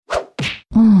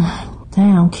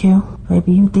Damn, Q.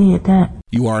 Baby, you did that.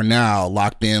 You are now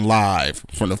locked in live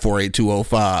from the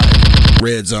 48205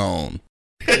 Red Zone.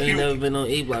 You ain't never been on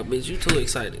E-Block, bitch. You too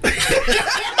excited.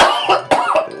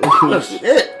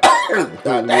 Shit.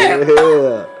 God damn.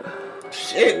 Yeah.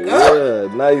 Shit, God. Yeah,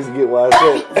 now you get why I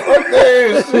said. Fuck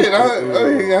that shit.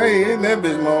 I ain't in that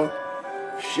bitch, man.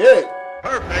 Shit.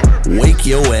 Wake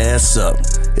your ass up.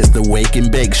 It's the Wake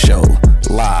and Bake Show,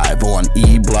 live on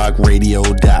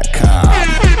eblockradio.com.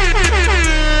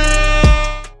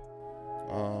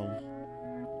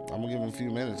 I'm gonna give him a few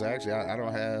minutes. Actually, I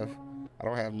don't have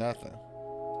nothing.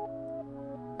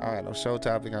 I don't have no show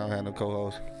topic. I don't have no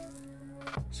co-host.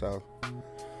 So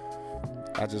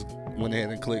I just went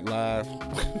ahead and clicked live.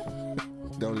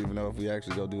 Don't even know if we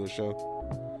actually go do a show.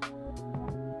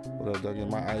 What up, Doug? Get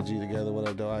my IG together. What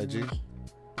up, Doug? IG.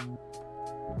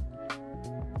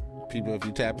 People, if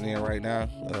you tapping in right now,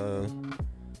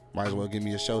 might as well give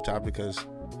me a show topic because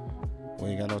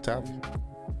we ain't got no topic.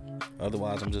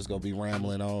 Otherwise, I'm just gonna be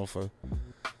rambling on for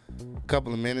a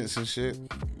couple of minutes and shit,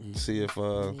 and see if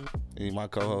any of my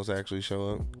co-hosts actually show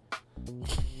up.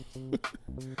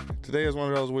 Today is one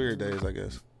of those weird days, I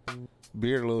guess.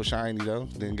 Beard a little shiny though.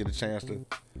 Didn't get a chance to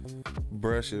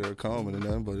brush it or comb it or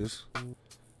nothing, but it's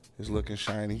looking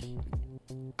shiny.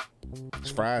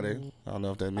 It's Friday. I don't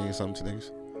know if that means something to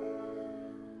niggas.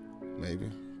 Maybe.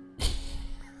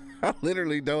 I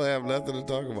literally don't have nothing to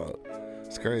talk about.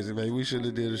 It's crazy, man. We should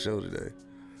have did a show today.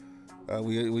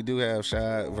 We do have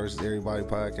Shy versus Everybody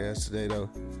podcast today, though.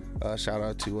 Shout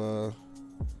out to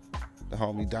the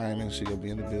homie Diamond. She gonna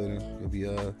be in the building. We'll be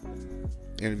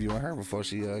interviewing her before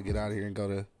she get out of here and go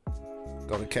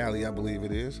to Cali, I believe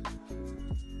it is.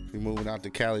 She's moving out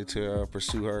to Cali to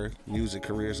pursue her music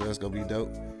career, so that's gonna be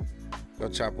dope. Go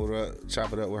chop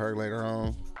it up with her later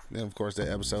on. Then, of course, that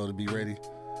episode will be ready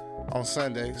on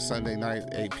Sunday night,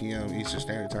 8 p.m. Eastern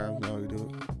Standard Time. You know how we do it.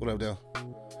 What up, Dale?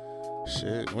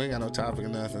 Shit, we ain't got no topic or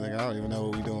nothing. I don't even know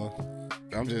what we doing.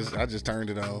 I just turned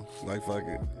it on. Like, fuck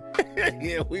it.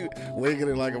 Yeah, we wigging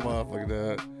it like a motherfucker,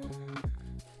 dog.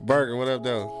 Burger, what up,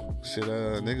 though? Shit,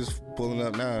 niggas pulling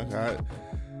up now. All right.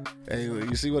 Hey,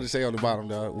 you see what it say on the bottom,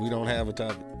 dog? We don't have a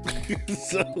topic.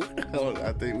 So,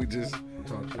 I think we just...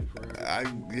 I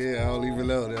don't even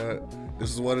know, dog.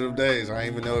 This is one of them days. I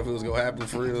didn't even know if it was going to happen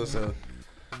for real, so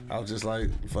I was just like,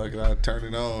 fuck it, I'll turn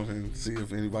it on and see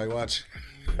if anybody watch.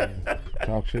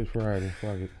 Talk shit Friday,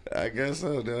 fuck it. I guess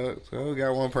so, dog. So we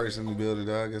got one person in the building,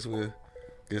 dog. I guess we'll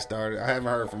get started. I haven't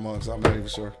heard from months, so I'm not even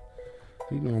sure.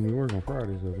 He normally work on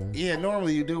Fridays, though, man. Yeah,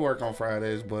 normally you do work on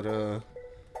Fridays, but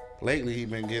lately he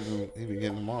been getting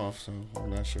them off, so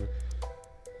I'm not sure.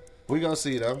 We gonna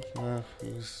see though.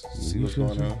 See what's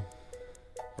going on.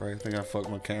 Right, I think I fucked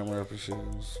my camera up and shit.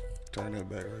 Let's turn that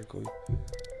back right quick.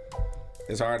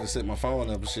 It's hard to set my phone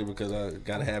up and shit because I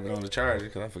gotta have it on the charger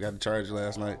because I forgot to charge it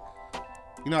last night.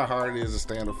 You know how hard it is to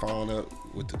stand the phone up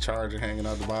with the charger hanging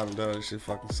out the bottom, dog? This shit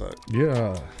fucking suck.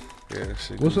 Yeah. Yeah,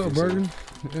 shit. What's up, Bergen?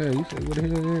 Yeah, you said where the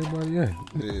hell everybody at?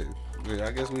 Yeah,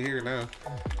 I guess we here now.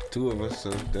 Two of us,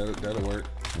 so that'll work.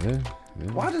 Yeah.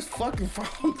 Why this fucking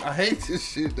phone? I hate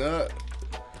this shit, dog.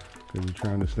 Cause you're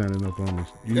trying to stand it up on this.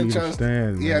 You need a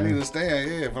stand, yeah, man. I need a stand,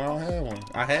 yeah, but I don't have one.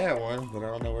 I had one, but I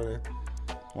don't know where the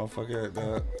motherfucker at,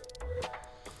 dog.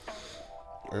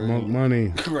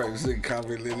 Money. Right, this nigga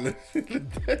comment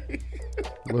today.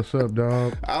 What's up,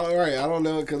 dog? All right, I don't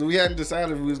know, because we hadn't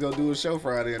decided if we was going to do a show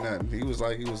Friday or nothing. He's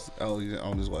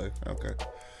on his way. Okay.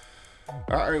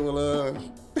 All right, well,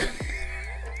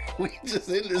 we just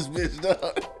in this bitch,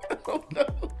 dog. I don't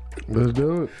know. Let's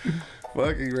do it.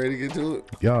 Fuck, you ready to get to it?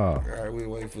 Yeah. All right, we're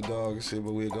waiting for dog and shit,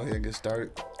 but we'll go ahead and get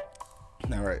started.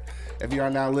 All right. If you are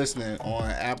now listening on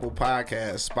Apple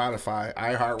Podcasts, Spotify,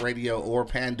 iHeartRadio, or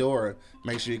Pandora,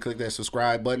 make sure you click that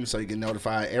subscribe button so you get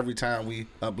notified every time we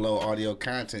upload audio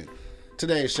content.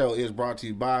 Today's show is brought to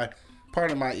you by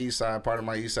Part of My Eastside,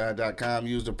 partofmyeastside.com.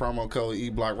 Use the promo code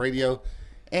eblockradio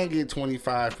and get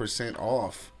 25%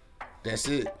 off. That's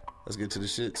it. Let's get to the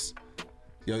shits.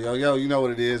 Yo, you know what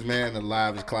it is, man. The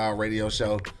Live is Cloud radio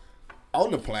show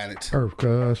on the planet Earth,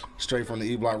 cuz. straight from the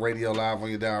E-Block Radio live on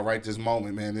your dial right this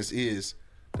moment, man. This is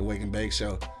the Wake and Bake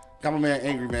Show. Got my man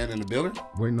Angry Man in the building.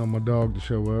 Waiting on my dog to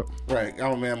show up. Right,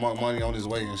 got my man Monk Money on his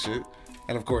way and shit.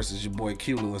 And of course, it's your boy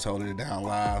Q Lewis holding it down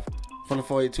live from the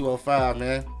 48205,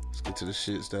 man. Let's get to the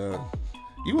shit, dog.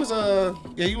 You was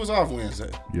off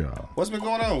Wednesday. Yeah. What's been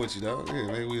going on with you, dog? Yeah,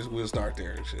 maybe we'll start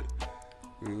there and shit.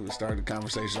 We'll start the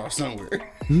conversation off somewhere.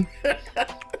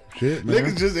 Shit, man.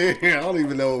 Niggas just in here. I don't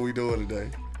even know what we doing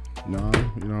today. No,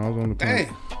 I was on the Damn.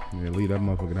 point. Yeah, leave that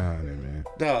motherfucker down there, man.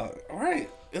 Dog, all right.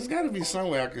 There's got to be some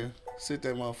way I can Sit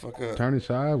that motherfucker up. Turn it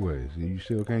sideways. You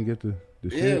still can't get the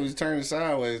shit? Yeah, it was turning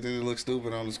sideways, then it looks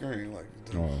stupid on the screen. Like,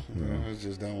 yeah. It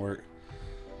just don't work.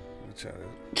 I'm try to.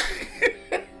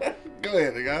 Go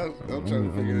ahead, nigga. I'm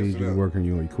trying to figure this out. I'm gonna need you to work on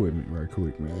your equipment right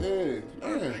quick, man. Yeah,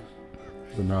 man.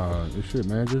 But nah, this shit,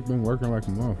 man, just been working like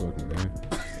a motherfucker, man.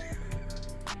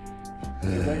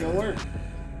 It ain't gonna work.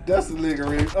 That's the nigga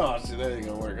ring. Oh shit, that ain't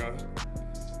gonna work, huh?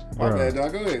 My bad,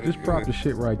 dog. Go ahead. Just prop the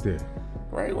shit right there.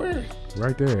 Right where?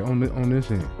 Right there, on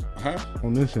this end. Huh?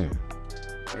 On this end.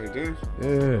 Right there?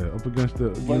 Yeah, up against the,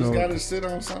 But it's gotta sit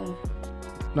on something?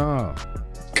 Nah.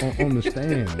 On the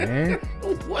stand, man.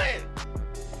 What?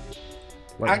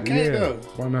 Like, I can't though.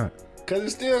 Why not? Cause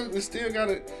it still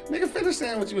gotta. Nigga, finish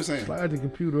saying what you were saying. Slide the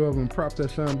computer up and prop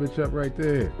that son bitch up right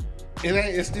there.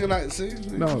 It's still not. See?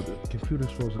 No, the computer's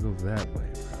supposed to go that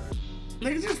way, bro.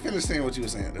 Nigga, just finish saying what you were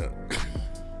saying though.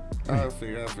 I'll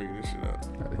figure this shit out.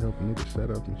 Gotta help a nigga set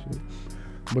up and shit.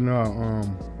 But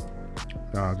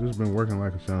nah, just been working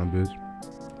like a son bitch.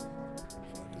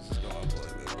 This is dog boy,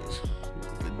 bitch.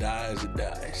 If it dies, it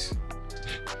dies.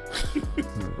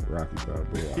 Rocky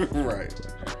Balboa. Right.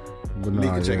 But nah,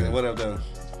 Nika checking yeah. it. What up, though?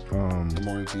 Good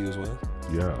morning to you as well.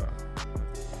 Yeah.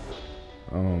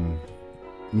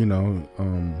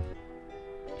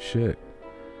 Shit.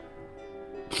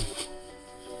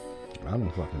 I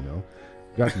don't fucking know.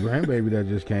 Got the grandbaby that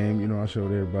just came. You know, I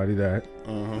showed everybody that.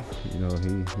 You know,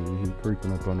 he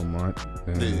creeping up on a month.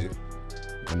 And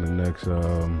in the next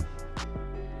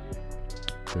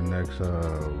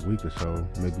week or so,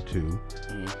 maybe 2.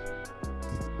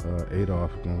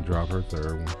 Adolph gonna drop her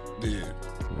 3rd one. Yeah.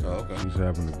 Oh, okay. She's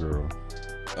having a girl.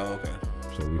 Oh, okay.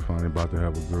 So we finally about to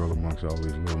have a girl amongst all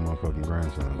these little motherfucking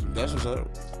grandsons. That's what's up.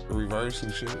 Reverse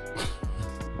and shit.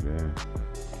 Yeah.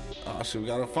 Oh shit, we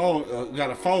got a phone. We got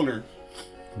a phoner.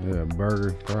 Yeah,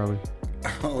 burger probably.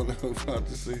 I don't know about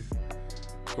to see.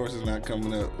 Of course, it's not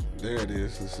coming up. There it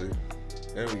is. Let's see.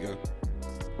 There we go.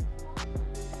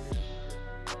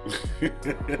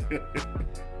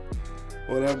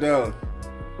 What up, dog?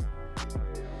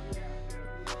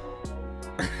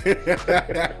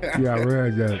 Yeah, I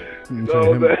read that.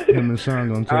 Him and son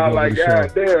gonna take over the show.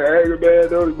 Goddamn, angry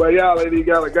man, but y'all ain't even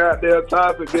got a goddamn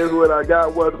topic. Guess what? I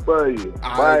got one for you.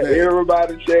 Right,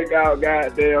 everybody check out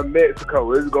goddamn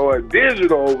Mexico. It's going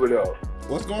digital over there.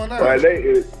 What's going on? Right,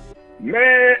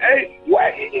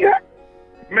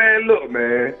 man, look,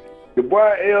 man. The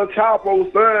boy El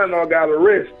Chapo's son got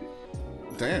arrested.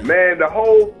 Damn. Man, the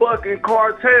whole fucking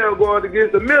cartel going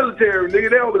against the military, nigga.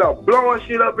 They over there blowing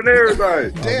shit up and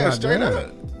everything. Damn, straight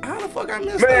up. How the fuck I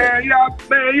missed that?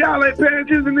 Y'all ain't paying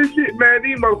attention to this shit, man.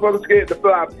 These motherfuckers scared to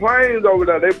fly planes over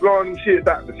there. They blowing them shit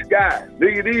out the sky.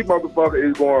 Nigga, these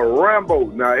motherfuckers is going Rambo.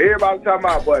 Now, everybody talking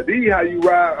about, but these how you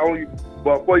ride on you.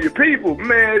 But for your people,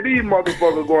 man, these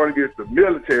motherfuckers going against the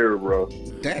military, bro.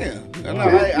 Damn.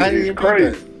 I didn't even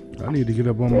crazy. I need to get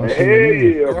up on my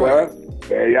CNN. Yeah, bro.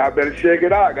 Hey, y'all better check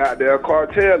it out. Goddamn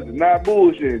cartels is not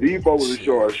bullshit. These folks are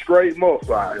showing straight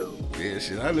muscle out here. Yeah,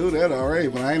 shit, I knew that already,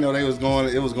 but I didn't know it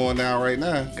was going down right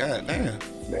now. God damn.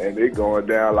 Man, they going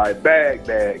down like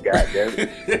Baghdad, goddamn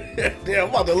it. Damn, I'm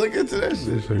about to look into that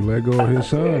shit. They let go of his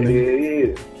son,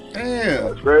 nigga. Yeah.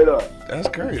 Damn. Straight up. That's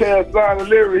crazy. Tell Son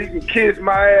Delivery he can kiss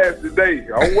my ass today.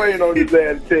 I'm waiting on his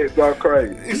ass to text on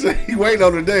crazy. He said he waiting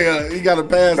on the day. He got to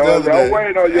pass the other day. I'm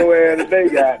waiting on your ass today,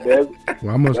 goddamn.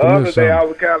 Well, I must have missed something. The other day I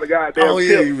was kind of goddamn Oh,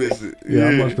 yeah, you missed it. Yeah,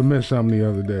 I must have missed something the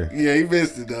other day. Yeah, he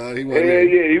missed it, dog. He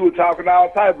was talking all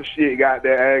type of shit,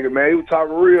 goddamn anger, man. He was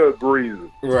talking real greasy.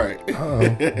 Right.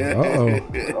 I'm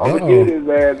going to get his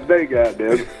ass today,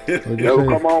 goddamn. They'll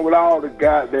come on with all the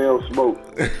goddamn smoke.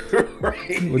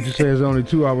 Right. What you say is only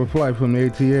 2-hour flight from the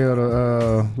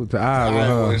ATL to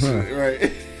Iowa, huh? Right.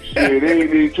 Shit, they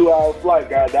ain't need 2-hour flight,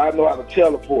 goddamn. I know how to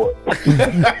teleport.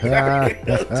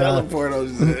 Teleport on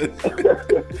his ass.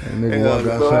 Nigga walk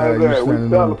outside, you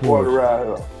standing on the porch.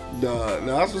 Around here. No,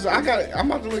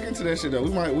 I'm about to look into that shit though. We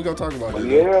gonna talk about that.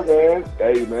 Yeah, man.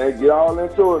 Hey, man, get all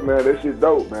into it, man. That shit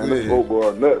dope, man. This boy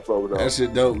are nuts over there. That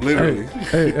shit dope, literally.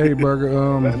 Hey, Burger.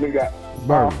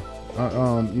 Burger. I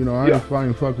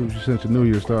ain't fucked with you since the New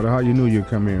Year started. How your New Year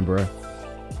come in, bro?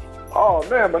 Oh,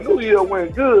 man, my New Year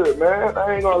went good, man.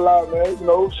 I ain't gonna lie, man. You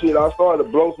know, shit, I started to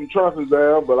blow some trumpets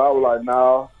down, but I was like,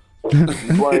 nah.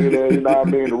 Bring it in, you know what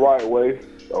I mean, the right way.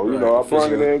 So, you know, I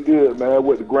bring it in good, man,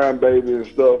 with the grandbaby and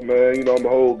stuff, man. You know, I'm the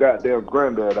whole goddamn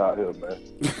granddad out here, man.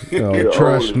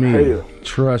 Trust me.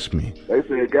 Trust me. They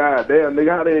said, God damn,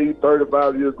 nigga, how the hell you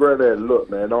 35 years granddad? Look,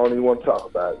 man, I don't even want to talk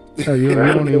about it. Hey, you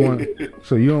don't even want.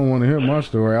 So you don't want to hear my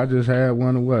story. I just had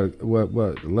one, what,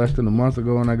 less than a month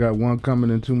ago, and I got one coming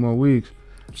in 2 more weeks.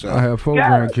 So I have 4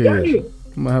 grandkids.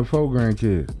 I'm going to have 4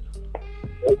 grandkids.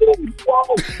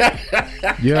 Whoa.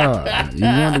 Yeah, you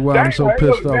wonder why I'm so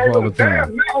pissed off all the time.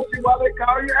 Damn, now see why they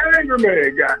call you Angry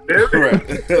Man, goddamn.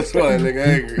 Right. That's why that nigga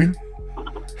angry.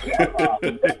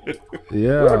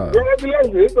 Yeah.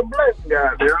 Congratulations, it's a blessing,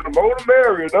 goddamn. The more the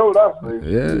merrier, know what I say.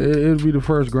 Yeah, it'll be the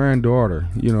first granddaughter.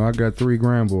 You know, I got 3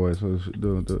 grandboys, so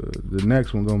the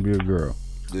next one gonna be a girl.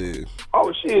 Yeah.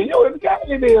 Oh shit, you in the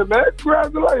game there, man.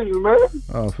 Congratulations, man.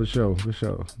 Oh, for sure.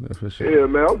 Yeah,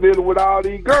 man, I'm dealing with all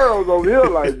these girls over here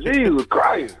like Jesus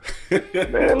Christ.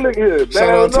 Man, look here. Shout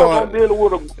out to I'm dealing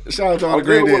with all the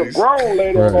great with a daddies. grown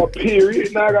lady Right. on her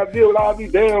period. Now I got to deal with all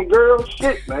these damn girls.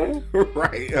 Shit, man.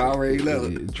 Right, I already know.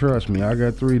 Yeah, trust me, I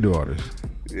got 3 daughters.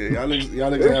 Yeah, y'all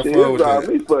niggas This have shit fun is with driving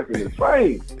that. me fucking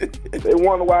insane. They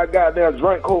wonder why I goddamn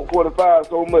drank Coke 45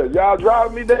 so much. Y'all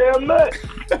driving me damn nuts.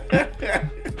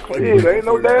 Shit, ain't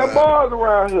no damn bars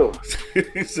around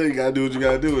here. So you gotta do what you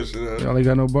gotta do and shit. Y'all ain't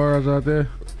got no bars out there?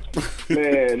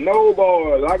 Man, no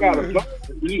bars. I got a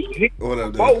What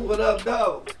up, dude? What up,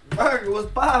 dog? Burger,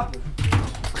 what's poppin'?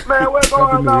 Man, what's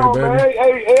Happy going New Year, on, baby. man?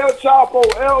 Hey, El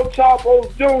Chapo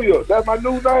Jr. That's my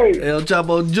new name. El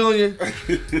Chapo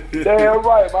Jr. Damn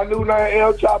right, my new name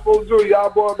El Chapo Jr. Y'all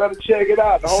boys better check it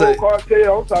out. The whole Say-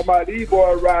 cartel, I'm talking about these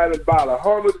boys riding about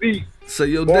 100 deep. So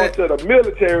your Going dad, to the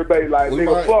military base like, We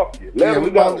nigga, might- fuck you. Yeah, Let we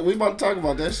me go. about to talk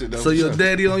about that shit though. so for your sure.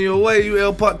 daddy on your way. You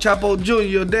El Chapo Jr.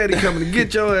 Your daddy coming to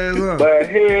get your ass, huh? But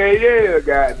hell yeah,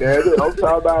 goddamn it. I'm talking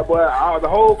about, boy, the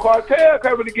whole cartel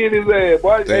coming to get his ass,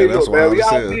 boy. Damn, that's look, man, wild when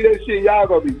as y'all hell. see that shit, y'all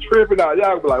gonna be tripping out. Y'all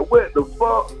gonna be like, what the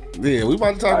fuck? Yeah, we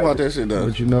about to talk about that shit though.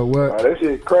 But you know what? Man, that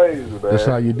shit crazy, man. That's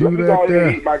how you do Let me that go ahead there.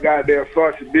 and eat my goddamn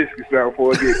sausage biscuits now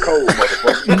before it get cold,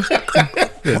 motherfucker.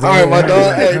 All right, my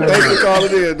dog. Hey, thanks for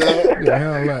calling in, dog. Yeah,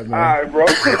 handle that, All man. right, bro.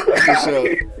 For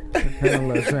sure.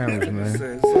 Handle that sandwich,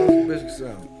 man. Sausage biscuit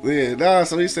sound. Yeah, nah,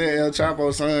 so he said El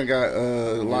Chapo's son got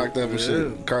locked up and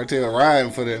shit. Cartel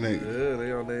riding for that nigga. Yeah,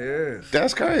 they on their ass.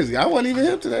 That's crazy. I wasn't even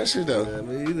hip to that shit though. Yeah,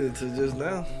 me either till just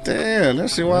now. Damn, that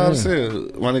shit wild as hell.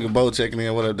 My nigga Bo checking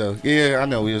in. What up though? Yeah, I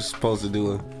know we was supposed to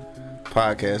do a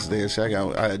podcast today and shit.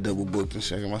 I had double booked and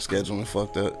shit. My scheduling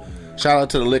fucked up. Shout out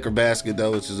to the Liquor Basket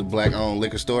though, which is a black owned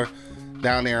liquor store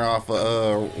down there off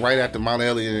right after Mount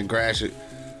Elliott and Gratiot.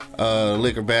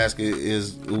 Liquor Basket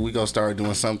is we gonna start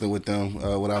doing something with them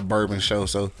with our bourbon show.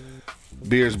 So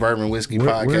Beers, Bourbon, Whiskey Where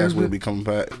podcast is will it? be coming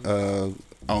back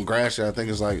on Gratiot. I think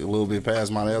it's like a little bit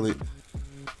past Mount Elliott.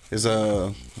 It's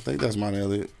I think that's Mount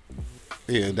Elliott.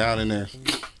 Yeah, down in there.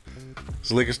 It's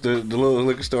a liquor store, the little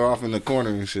liquor store off in the corner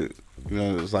and shit. You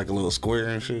know, it's like a little square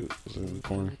and shit. It's in the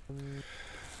corner.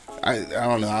 I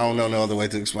don't know. I don't know no other way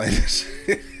to explain this.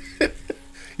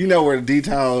 You know where the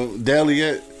D-Town Deli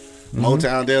at?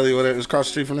 Motown Deli, whatever. It's across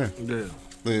the street from there.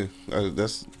 Yeah. Yeah,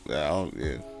 that's. I don't.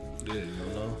 Yeah, Yeah, you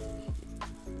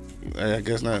know. I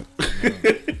guess not.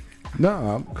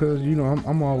 Nah, because you know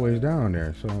I'm always down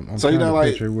there, so I'm So you trying know, to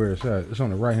like- picture where it's at. It's on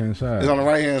the right hand side. It's on the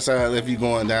right hand side if you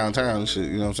going downtown and shit.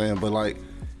 You know what I'm saying? But like,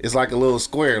 it's like a little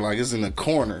square. Like it's in the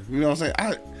corner. You know what I'm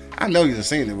saying? I know you've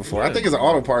seen it before. I think it's an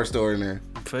auto parts store in there.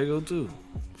 Fago too.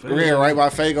 Yeah, right by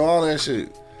Fago, all that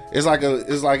shit. It's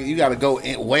like you got to go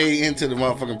way into the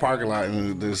motherfucking parking lot,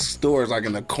 and the store is like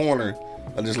in the corner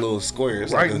of this little square.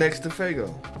 It's Right like next to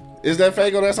Fago. Is that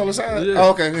Fago that's on the side? Yeah. Oh,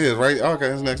 okay, it is, right? Okay,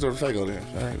 it's next door to Fago then.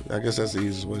 All right. I guess that's the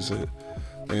easiest way to say it.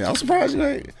 Yeah, I'm surprised you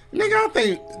ain't. Nigga, I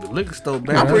think, The liquor store. I'm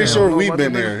back pretty there. sure I don't we've know been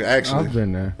about the there, actually. I've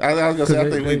been there. I was going to say, I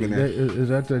think we've been there. Is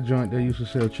that the joint they used to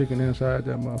sell chicken inside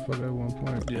that motherfucker at one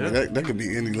point? Yeah. I mean, that could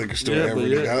be any liquor store Yeah, ever. but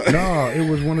nigga. yeah. No, it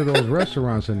was one of those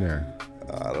restaurants in there.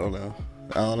 I don't know.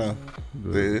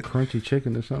 The Yeah. crunchy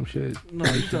chicken or some shit.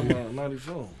 No, you talking about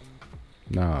 94.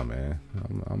 Nah, man.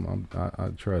 I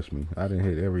trust me. I didn't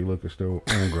hit every liquor store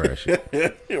and Gratiot.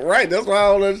 Right, that's why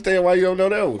I don't understand why you don't know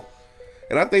that one.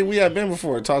 And I think we have been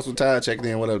before. Talks with Ty checking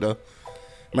in. What up, though?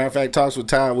 Matter of fact, Talks with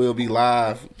Ty will be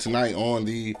live tonight on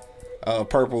the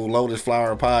Purple Lotus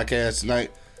Flower podcast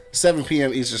tonight. 7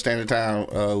 p.m. Eastern Standard Time.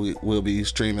 We will be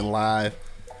streaming live.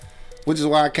 Which is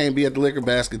why I can't be at the Liquor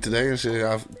Basket today and shit.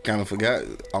 I kind of forgot.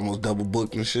 Almost double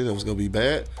booked and shit. It was going to be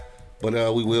bad. But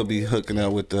we will be hooking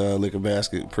up with the Liquor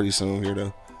Basket pretty soon here,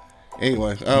 though.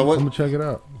 Anyway. I'm What? gonna check it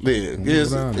out. Yeah,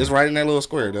 it's right in that little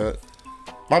square, dog.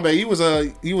 My bad. You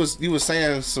was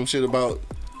saying some shit about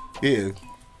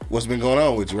what's been going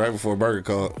on with you right before Burger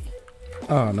called.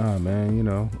 Oh nah, man. You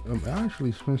know, I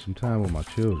actually spent some time with my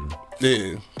children.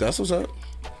 Yeah, that's what's up.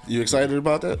 You excited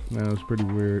about that? Man, it was pretty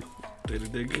weird.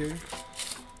 They care.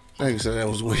 I think you said that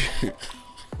was weird.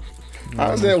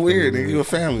 How's that weird? Nigga, you a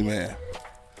family man.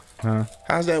 Huh?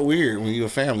 How's that weird when you're a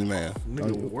family man?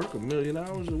 Nigga work 1 million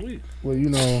hours a week. Well, you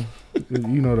know,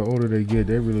 the older they get,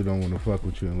 they really don't want to fuck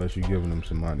with you unless you're giving them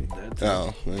some money.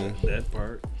 Oh, man. That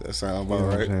part. That sounds about You know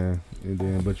what I'm right. saying? And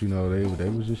then, but you know, they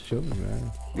was just chilling,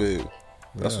 man. Yeah.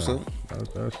 That's what's up.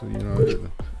 That's you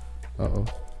know.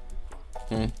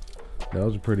 That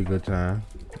was a pretty good time.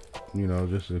 You know,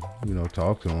 just to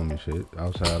talk to them and shit.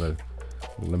 Outside of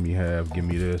give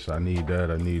me this, I need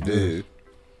that, I need this. Yeah.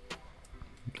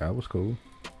 That was cool.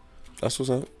 That's what's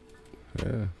up.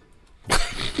 Yeah.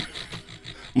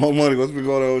 More money. What's been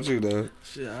going on with you, though?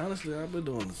 Shit, honestly, I've been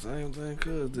doing the same thing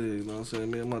Cuz did. You know what I'm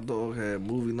saying? Me and my dog had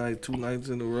movie night 2 nights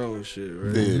in a row and shit,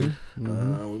 right?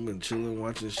 Yeah. We've been chilling,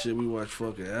 watching shit. We watched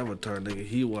fucking Avatar, nigga.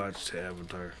 He watched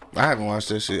Avatar. I haven't watched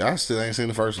that shit. I still ain't seen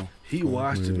the first one. He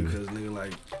watched it because, nigga,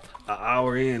 like, an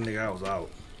hour in, nigga, I was out.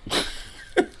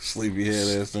 Sleepy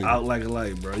head ass nigga. Out like a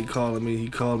light, bro. He called me.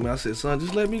 I said, son,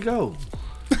 just let me go.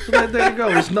 Just let that go.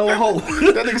 It's no hope.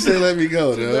 That nigga said let me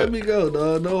go, Just let dog. me go,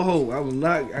 dog. No hope. I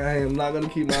am not gonna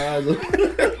keep my eyes open.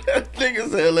 Nigga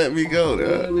said let me go,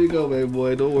 Let dog. me go, man,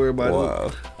 boy. Don't worry about Wow.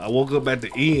 it. I woke up at the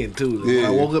end too. Yeah.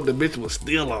 When I woke up, the bitch was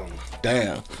still on.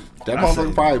 Damn. That I motherfucker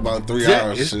said, probably about 3 Yeah,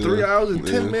 hours. it's shit. 3 hours and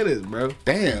 10 Yeah. minutes, bro.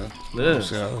 Damn. Yeah.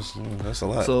 Shit, that's a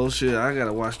lot. So shit, I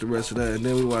gotta watch the rest of that, and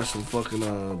then we watched some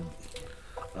fucking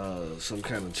some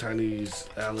kind of Chinese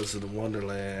Alice in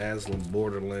Wonderland, Alice in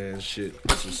Borderland shit.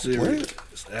 It's a series. What?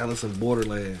 It's Alice in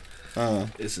Borderland.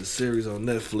 It's a series on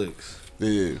Netflix.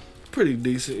 Yeah. Pretty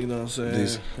decent, you know what I'm saying?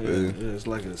 Decent, yeah. It's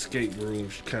like an escape room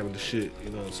kind of shit,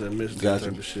 you know what I'm saying? Mystery Gotcha.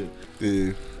 type of shit.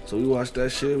 Yeah. So we watched that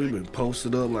shit. We been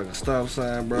posted up like a stop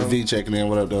sign, bro. V checking in.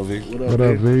 What up, though, V? What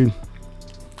up, V?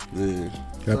 Yeah.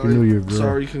 Happy New Year, girl.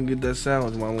 Sorry you couldn't get that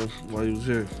sandwich, mama, while you was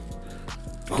here.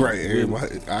 Great.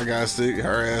 Everybody, I got sick.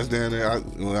 Her ass down there. I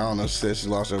don't know. She said she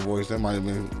lost her voice. That might have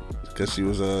been because she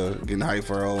was getting hyped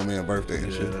for her old man's birthday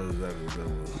and Yeah, shit. that's exactly what that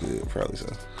was. Yeah, probably so.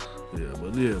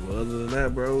 But other than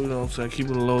that, bro, you know what I'm saying?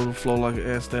 Keeping the load and flow like an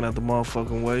ass stand out the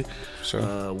motherfucking way.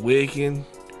 Sure. Waking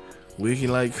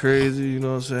like crazy, you know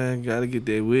what I'm saying? Gotta get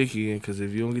that wiki in, because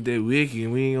if you don't get that wiki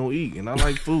in, we ain't gonna eat. And I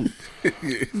like food.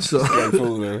 So, Got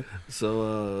food, man.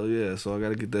 so I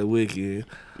gotta get that wiki in.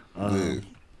 Yeah.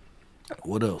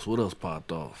 What else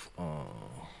popped off?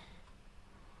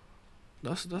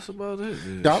 That's about it.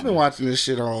 Yeah, I've been watching this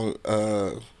shit on,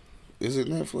 is it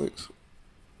Netflix?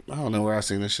 I don't know where I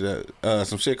seen this shit at.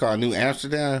 Some shit called New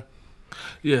Amsterdam.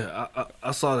 Yeah,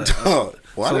 I saw that.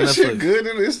 Why So that shit Netflix. good?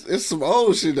 It's some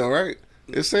old shit though, right?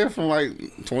 It's said from like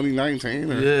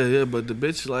 2019 or Yeah, but the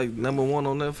bitch like number 1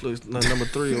 on Netflix, no, number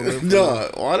 3 on Netflix. Duh,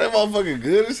 why that motherfucker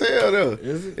good as hell though?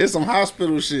 Is it? It's some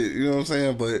hospital shit, you know what I'm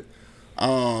saying? But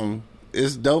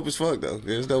it's dope as fuck though.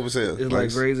 It's dope as hell. It's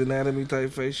like Grey's Anatomy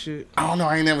type face shit. I don't know.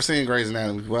 I ain't never seen Grey's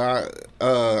Anatomy. Well,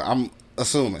 I'm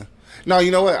assuming. No,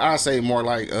 you know what? I say more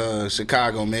like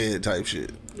Chicago Med type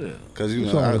shit. Yeah, It's Cause you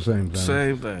know, all the same thing.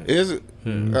 same thing. is it?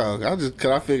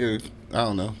 Cause I figured. I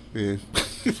don't know. Yeah,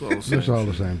 That's what I'm saying. It's all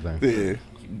the same thing. yeah.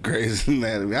 Grey's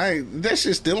Anatomy. That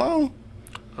shit still on.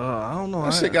 I don't know.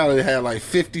 That shit gotta have like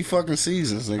 50 fucking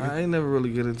seasons, nigga. I ain't never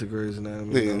really get into Grey's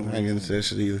Anatomy. Yeah, I though. ain't getting into that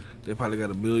shit either. They probably got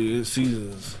 1 million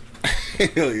seasons.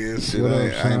 Hell yeah, shit. What up, I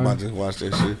ain't son? about to watch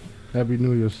that shit. Happy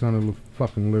New Year, son of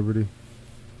fucking Liberty.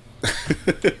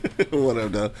 What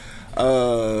up,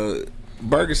 though?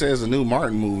 Burger says a new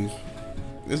Martin movie.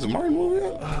 Is the Martin movie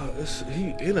out?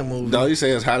 He in a movie. No, he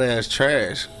says hot ass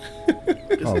trash.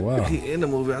 Oh, wow. He in the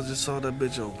movie. I just saw that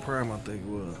bitch on Prime. I think it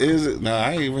was. Is it? No,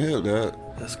 I ain't even hip, dog.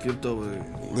 I skipped over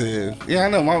it. Yeah, I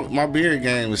know. My beard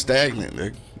game is stagnant.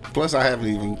 Like. Plus, I haven't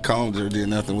even combed or did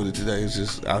nothing with it today. It's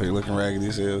just out here looking raggedy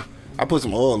as hell. I put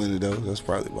some oil in it though. That's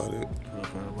probably about it.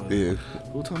 Yeah.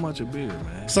 Who talking about your beard,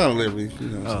 man? Son of Liberty. You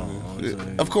know what I'm saying?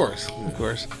 Yeah. Of course.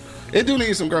 It do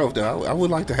need some growth though. I would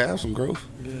like to have some growth.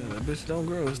 Yeah, that bitch don't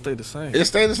grow. It stay the same. It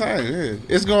stay the same. Yeah.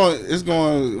 It's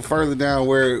going further down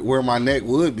where my neck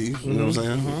would be. You know what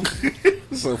I'm saying?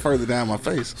 So further down my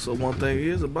face. So one thing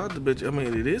is about the bitch. I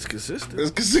mean, it is consistent.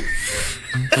 It's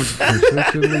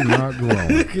Consistently not growing.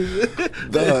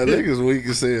 Duh, niggas weak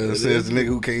as hell. Says the nigga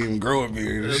who can't even grow a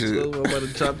beard and So shit. I'm about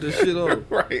to chop this shit off.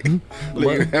 Right.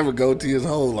 Nigga have a goatee his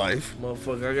whole life.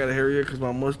 Motherfucker, I got a hair because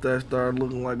my mustache started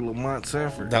looking like Lamont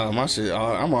Sanford. Dog, my shit.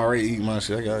 I'm already eating my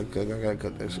shit. I gotta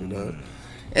cut that shit up.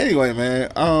 Anyway, man.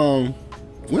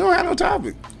 We don't have no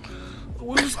topic.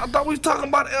 I thought we was talking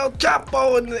about El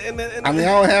Chapo and I mean,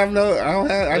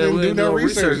 I didn't do no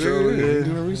research. over here. Didn't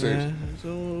do no research. Yeah.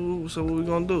 So what we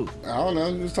gonna do? I don't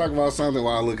know. Just talk about something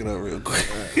while I look it up real quick.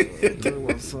 Talk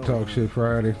about something. Talk shit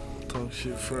Friday. Talk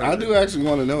shit Friday. I do actually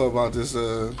want to know about this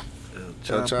El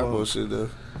Chapo. Chapo shit though.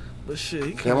 But shit, he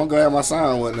Yeah, can't. I'm glad my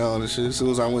sign wasn't on and shit. As soon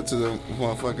as I went to the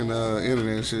motherfucking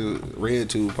internet and shit,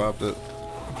 RedTube popped up.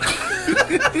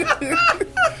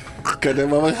 Cut that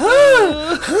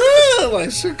motherfucker.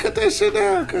 Like, shit, cut that shit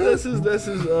down, cuz. That's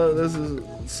his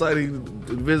site he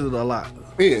visited a lot.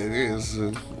 Yeah, it's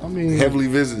I mean, heavily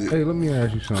visited. Hey, let me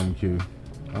ask you something, Q.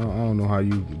 I don't know how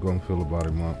you gonna feel about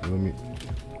it, Mom.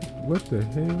 What the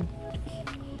hell?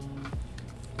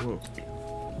 What?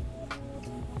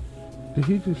 Did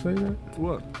he just say that?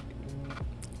 What?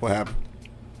 What happened?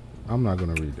 I'm not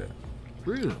gonna read that.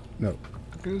 Real? No,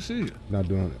 I can't see it. not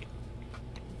doing it.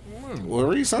 Well,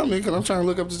 read something, because I'm trying to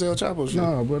look up this El Chapo shit.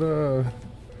 No, but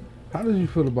how did you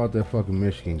feel about that fucking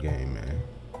Michigan game, man?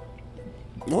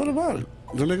 What about it?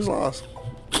 The niggas lost.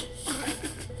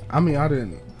 I mean, I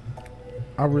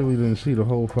really didn't see the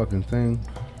whole fucking thing.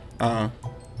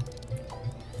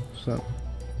 So,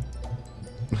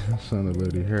 son of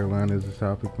lady hairline is the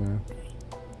topic, man.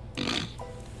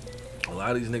 A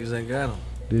lot of these niggas ain't got him.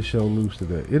 This show loose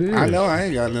today. It is. I know I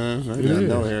ain't got none. I ain't got It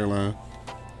no is. hairline.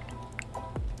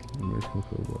 Michigan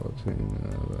football team.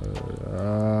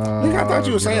 Nigga, I thought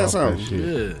you were saying something.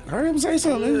 Yeah. I heard him say Yeah,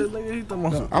 something. nigga, he talking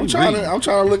about I'm trying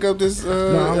to look up this. I'm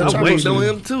El I'm Chapo waiting shit. on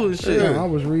him too and shit. Yeah, I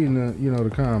was reading the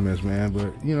comments, man,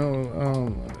 but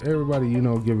everybody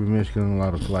giving Michigan a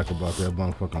lot of flack about that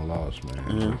motherfucking loss, man.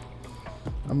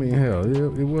 Mm-hmm. I mean, hell,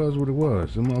 it was what it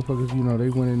was. The motherfuckers, they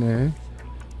went in there.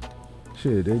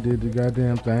 Shit, they did the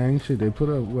goddamn thing. Shit, they put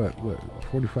up what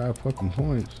 45 fucking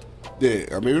points. Yeah,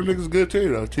 I mean them niggas good too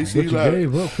though. But you TCU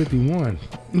gave up 51.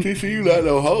 not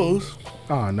no hoes.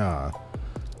 Oh nah.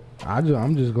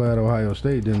 I'm just glad Ohio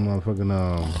State didn't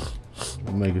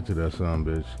motherfucking make it to that son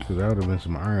bitch, because that would have been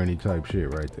some irony type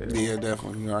shit right there. Yeah,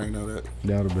 definitely. You already know that.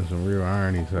 That would have been some real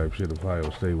irony type shit if Ohio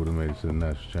State would have made it to the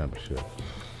national championship.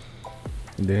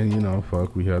 And then,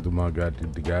 we had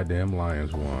the goddamn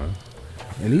Lions won.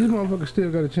 And these motherfuckers still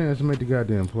got a chance to make the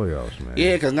goddamn playoffs, man.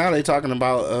 Yeah, because now they talking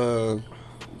about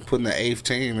putting the 8th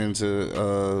team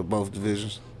into both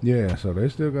divisions. Yeah, so they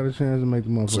still got a chance to make the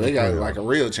motherfuckers So they got playoffs. like a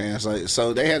real chance. Like,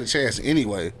 so they had a chance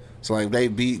anyway. So like they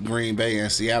beat Green Bay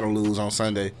and Seattle lose on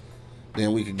Sunday,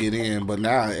 then we could get in. But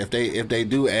now if they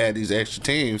do add these extra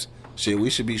teams, shit, we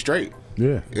should be straight.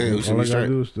 Yeah, we should all be I gotta straight.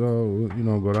 do is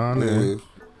go down there. Yeah.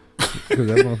 Because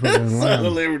that motherfucker in Son of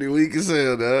line. Liberty weak as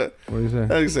hell, dog. What do you say? I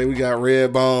can say we got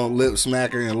Red Bone, Lip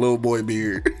Smacker, and Little Boy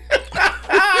Beard.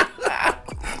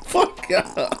 Fuck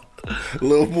y'all.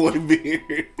 Little Boy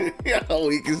Beard. Y'all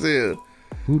weak as hell.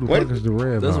 Who the Wait. fuck is the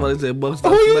red? That's Bone? why they said Bucks.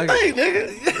 Who you Smack- think, nigga?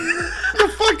 The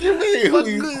fuck you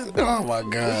mean? Oh my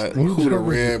God. Who the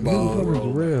Red Who the fuck is the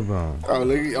Bone? red bone?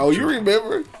 Oh, you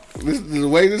remember? The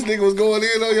way this nigga was going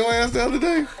in on your ass the other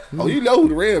day? Oh, you know who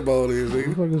the Red Bone is, Who the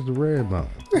nigga. fuck is the red bone?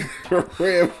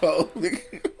 Red Bone,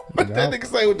 nigga. What that nigga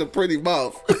say with the pretty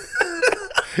mouth?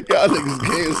 Y'all niggas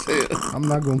gay as hell. I'm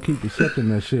not gonna keep accepting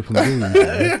that shit from dudes,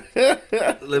 man.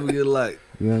 Let me get a light.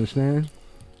 You understand?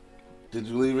 Did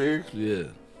you leave here? Yeah,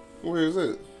 Where is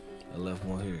it? I left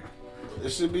one here. It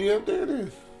should be up there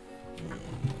then.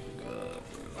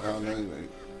 Oh, no, it ain't.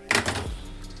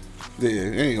 Yeah,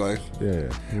 anyway. Yeah.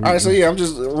 All right, so yeah, I'm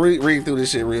just reading through this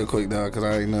shit real quick, dog, because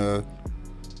I ain't,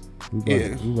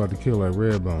 we about to kill that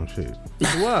red bone shit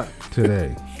What?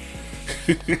 today.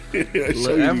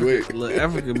 Little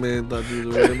African man thought you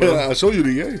was a red bone. I'll show you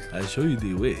the game. I show you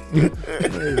the way.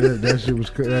 that shit was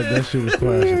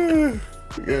classic.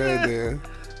 Goddamn.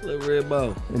 Little red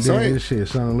bone. And So then ain't- this shit,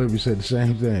 Son of Libby said the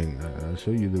same thing. I'll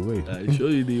show you the way. I show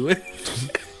you the way.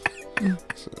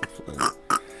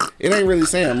 It ain't really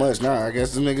saying much now. I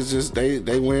guess the niggas just they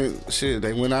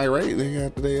went irate nigga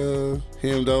after they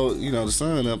him though, the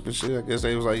son up and shit. I guess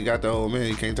they was like, you got the old man,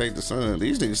 you can't take the son.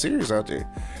 These niggas serious out there.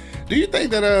 Do you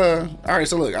think that all right,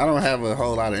 so look, I don't have a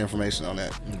whole lot of information on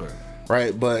that. Okay.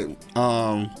 Right, but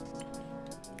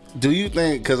do you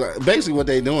think, because basically what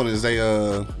they doing is they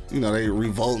they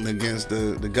revolting against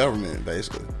the government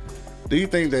basically. Do you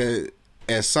think that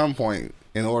at some point,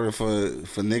 in order for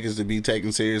niggas to be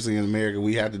taken seriously in America,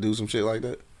 we have to do some shit like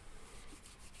that?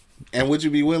 And would you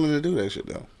be willing to do that shit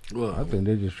though? I Well, think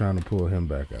they're just trying to pull him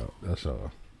back out. That's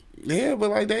all. Yeah,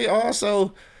 but like they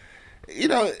also,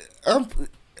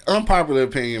 unpopular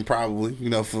opinion probably,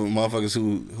 for motherfuckers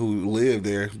who live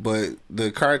there, but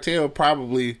the cartel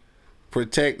probably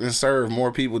protect and serve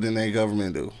more people than their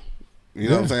government do. You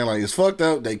know what I'm saying? Like, it's fucked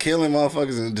up. They killing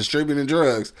motherfuckers and distributing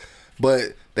drugs,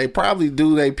 but they probably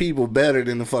do their people better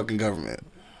than the fucking government.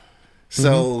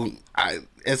 So,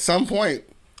 at some point,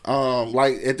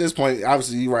 like at this point,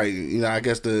 obviously you're right. I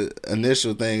guess the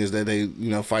initial thing is that they,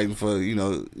 fighting for,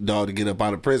 dog to get up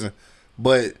out of prison.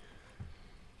 But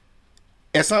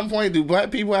at some point, do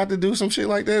black people have to do some shit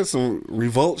like that? Some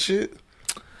revolt shit?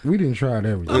 We didn't try it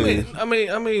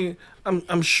everything.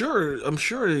 I'm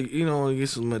sure, you know, get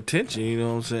some attention. You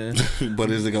know what I'm saying?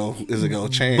 But is it gonna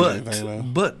change?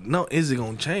 But no, is it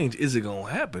gonna change? Is it gonna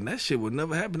happen? That shit would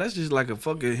never happen. That's just like a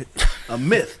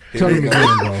myth. Tell him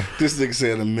again, Bo. This nigga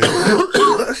said a myth.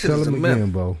 That shit Tell is a him myth. again,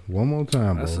 Bo. One more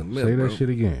time, Bo. That's a myth, Say that bro. shit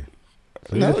again.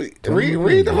 No, read the Read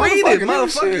it, motherfucking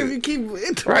motherfucker. shit. You keep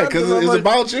interrupting. Right, because it's motherfucker.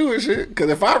 about you and shit. Because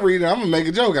if I read it, I'm gonna make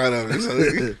a joke out of it.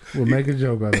 So, We'll make a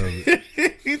joke out of it.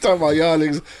 he talking about y'all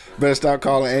niggas better stop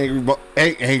calling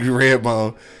angry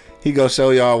Redbone. He gonna show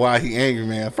y'all why he angry,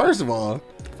 man. First of all,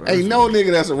 ain't no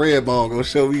nigga that's a Redbone gonna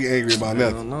show me angry about I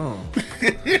nothing. don't know.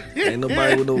 Ain't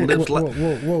nobody with no lips like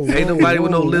Whoa, ain't nobody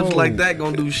with no lips whoa. like that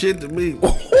gonna do shit to me.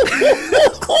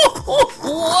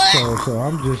 So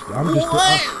I'm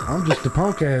just the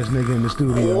punk ass nigga in the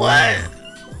studio. What?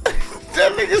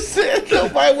 That nigga said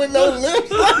nobody with no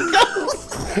lips like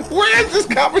those. Where is this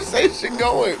conversation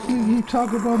going? You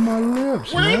talk about my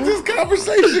lips, Where man. is this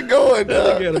conversation going, He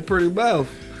dog? got a pretty mouth.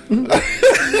 You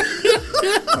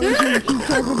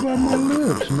talk about my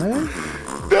lips, man.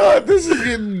 Dog, this is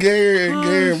getting gayer and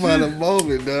gayer by the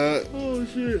moment, dog. Oh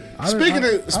shit.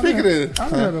 Speaking of,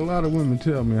 I've had a lot of women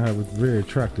tell me I have very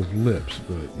attractive lips,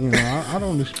 but you know, I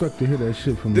don't expect to hear that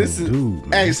shit from this no is dude,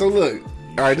 man. hey. So look,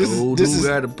 all right, this Old is dude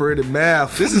got a pretty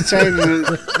mouth. this is changing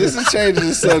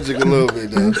the subject a little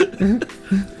bit,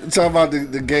 dog. Talk about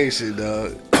the gay shit,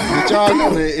 dog. Did y'all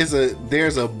know that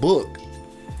there's a book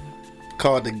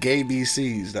called the Gay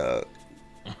BCs, dog.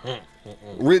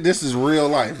 This is real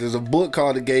life. There's a book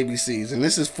called the Gay BCs, and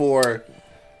this is for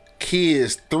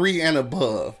kids 3 and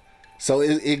above. So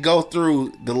it goes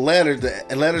through the letters of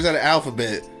the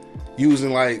alphabet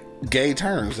using like gay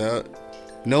terms, dog.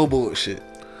 No bullshit.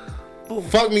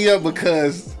 Fuck me up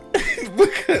because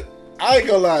I ain't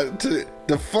gonna lie.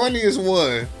 The funniest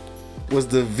one was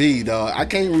the V, dog. I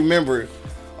can't remember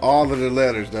all of the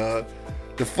letters, dog.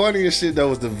 The funniest shit though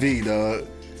was the V, dog,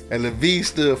 and the V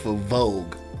stood for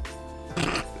Vogue.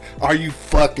 Are you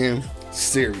fucking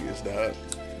serious, dog?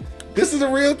 This is a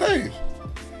real thing.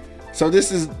 So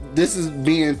this is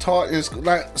being taught in school.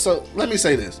 Like, so let me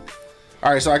say this.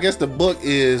 All right, so I guess the book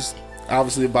is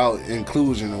obviously about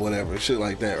inclusion or whatever, shit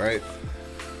like that, right?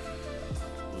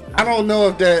 I don't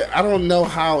know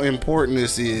how important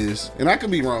this is, and I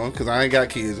could be wrong because I ain't got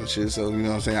kids and shit. So you know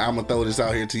what I'm saying. I'm gonna throw this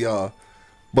out here to y'all,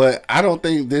 but I don't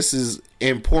think this is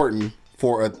important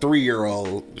for a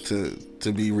 3-year-old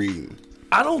to be reading.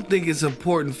 I don't think it's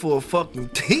important for a fucking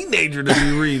teenager to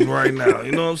be reading right now.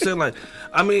 You know what I'm saying? Like,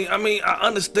 I mean, I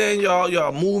understand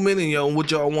y'all movement and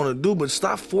what y'all want to do, but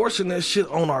stop forcing that shit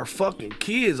on our fucking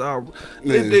kids.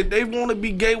 If they want to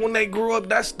be gay when they grow up,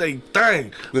 that's their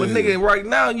thing. But nigga, right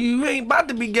now you ain't about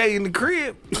to be gay in the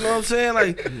crib. You know what I'm saying?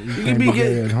 Like, you can be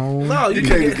gay at home. No, You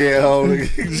can't be gay at home. You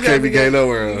just can't be gay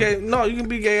nowhere. No, you can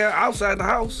be gay outside the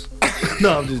house.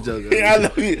 No, I'm just joking. Yeah,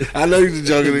 I know you're just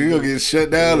joking. You gonna get shut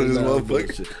down in this Nah, motherfucker.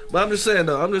 bullshit. But I'm just saying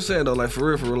though, like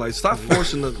for real, like stop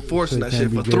forcing that can't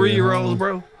shit be for gay 3-year-olds, at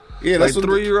bro. Yeah, Like that's what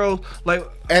 3-year-olds, like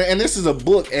and this is a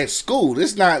book at school.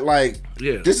 It's not like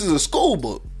this is a school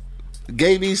book.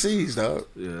 Gay BCs, dog.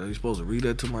 yeah, you supposed to read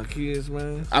that to my kids,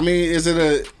 man. I mean, is it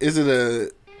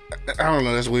a I don't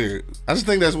know, that's weird. I just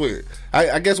think that's weird.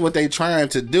 I guess what they trying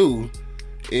to do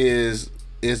is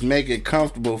make it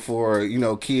comfortable for, you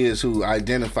know, kids who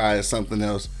identify as something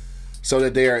else so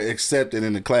that they are accepted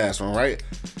in the classroom, right?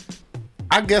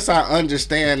 I guess I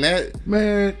understand that.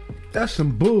 Man, that's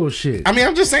some bullshit. I mean,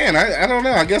 I'm just saying. I don't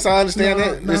know. I guess I understand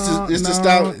that. It's to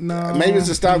stop. Maybe it's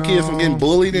to stop kids from getting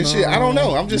bullied and shit. I don't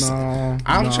know. I'm just.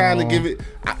 I'm trying to give it.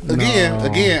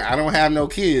 Again. I don't have no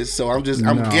kids, so I'm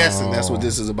guessing that's what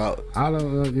this is about. I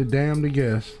don't know. You're damn to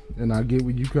guess, and I get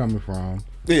where you coming from.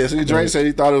 Yeah. So Drake said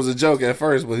he thought it was a joke at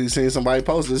first, but he seen somebody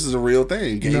post this is a real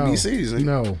thing. Gay BCs.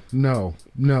 No.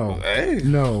 Hey.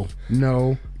 No.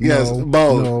 Yes,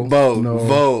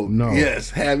 Vogue. No. Yes,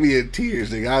 had me in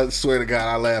tears, nigga. I swear to God,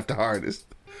 I laughed the hardest.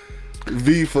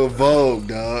 V for Vogue,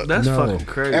 dog. That's No. fucking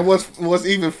crazy. And what's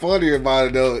even funnier about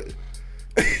it though,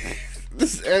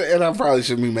 and I probably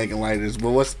shouldn't be making light of this, but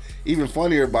what's even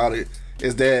funnier about it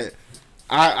is that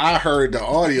I heard the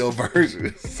audio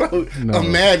version. So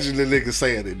imagine the nigga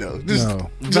saying it though.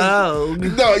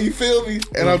 Vogue. No, you feel me?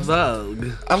 And Vogue.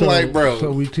 I'm like, bro.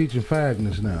 So we teaching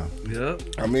fagness now. Yep.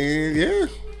 I mean, yeah.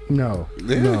 No.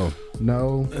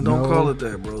 No. And don't call it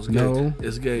that, bro. It's gay. No.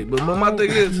 It's gay. But my thing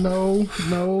is, no,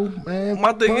 man.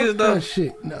 My thing fuck is, though, that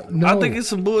shit. No. I think it's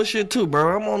some bullshit too,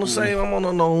 bro. I'm on the same. I'm on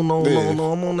the no. I'm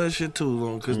on that shit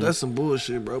too, because that's some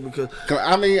bullshit, bro. Because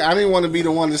I mean, I didn't want to be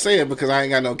the one to say it because I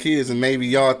ain't got no kids, and maybe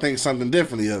y'all think something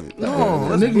differently of it. no,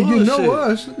 that's nigga, bullshit. you know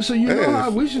us, so you know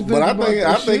how we should think But about that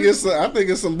I think shit. I think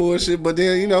it's some bullshit. But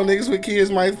then niggas with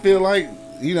kids might feel like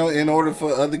in order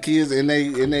for other kids in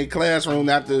they classroom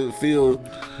not to feel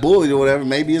bullied or whatever,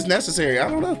 maybe it's necessary. I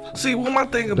don't know. See, what my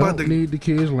thing about Don't need the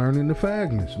kids learning the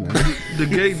fagness, man. the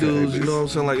gay dudes, you know what I'm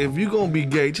saying? Like, if you gonna be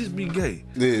gay, just be gay.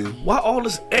 Yeah. Why all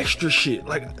this extra shit?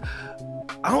 Like,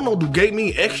 I don't know, do gay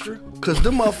mean extra? Cause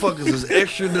them motherfuckers is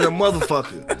extra than a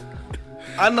motherfucker.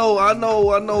 I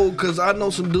know, cause I know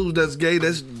some dudes that's gay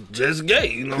that's just gay,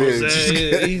 you know what I'm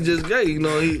saying? He's just gay, you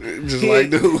know. He like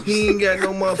dudes. He ain't got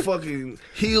no motherfucking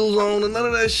heels on and none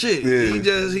of that shit.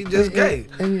 Yeah. He just gay.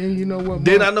 And you know what?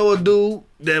 Then I know a dude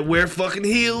that wear fucking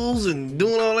heels and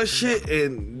doing all that shit,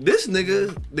 and this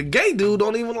nigga, the gay dude,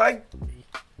 don't even like.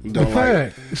 Don't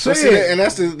like. Say See, it. and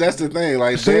that's the thing.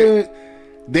 Like Say it.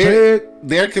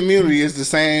 their community is the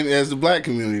same as the black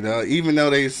community, though. Even though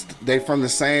they from the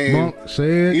same. Monk,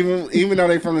 say it. Even though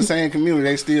they from the same community,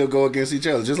 they still go against each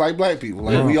other, just like black people.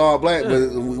 Like we all black, but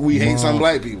we hate some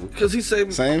black people. Cause he say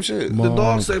Same shit. the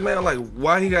dog say, man, like,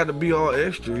 why he got to be all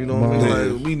extra? You know what I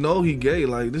mean? Like, we know he gay.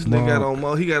 Like, this nigga got on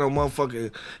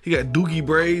motherfucking, he got dookie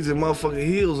braids and motherfucking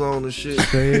heels on and shit.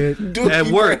 Say it. Dookie At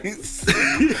work. braids.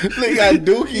 They got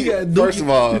dookie. He got dookie. First of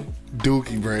all,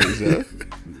 dookie braids. Huh?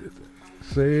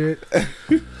 Say it.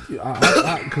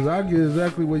 Because I get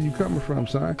exactly where you coming from,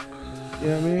 son. You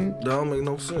know what I mean? That don't make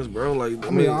no sense, bro. Like, I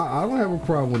mean, I don't have a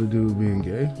problem with a dude being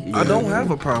gay. I don't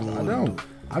have a problem I with don't. it.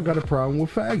 I got a problem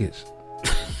with faggots.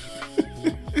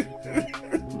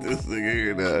 This nigga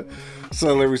here now.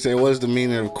 So let me say, what's the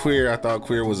meaning of queer? I thought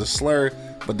queer was a slur,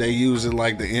 but they use it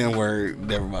like the N word.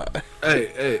 Never mind.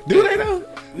 Hey, Do they though?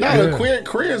 No, Yeah.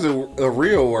 queer is a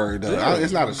real word though. Yeah.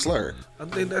 It's not a slur. I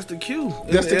think that's the Q.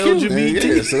 That's the Q.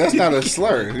 LGBT. Yeah, so that's not a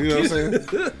slur. You know what I'm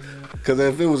saying? Because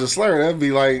if it was a slur, that'd be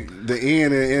like the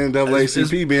N in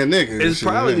NAACP being nigga. and It's shit,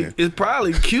 probably yeah. it's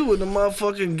probably Q in the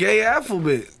motherfucking gay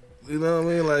alphabet. You know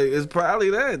what I mean? Like, it's probably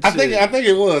that. I shit. think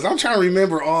it was. I'm trying to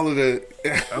remember all of the.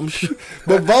 I'm sure.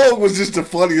 But Vogue was just the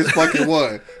funniest fucking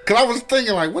one. Cause I was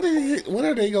thinking like, what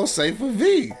are they gonna say for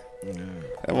V?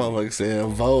 That motherfucker said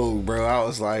Vogue, bro. I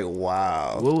was like,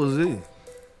 wow. What was he?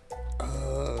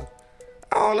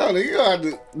 I don't know. You gonna have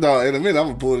to. No, in a minute I'm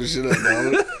gonna pull this shit up,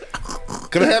 dog.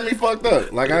 Could have had me fucked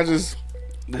up. Like I just.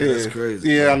 That's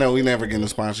crazy. Yeah, I know we never get a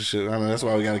sponsorship. I know that's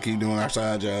why we gotta keep doing our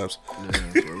side jobs.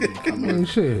 I mean,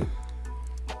 shit.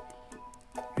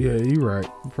 Yeah, you right.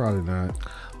 Probably not.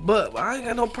 But I ain't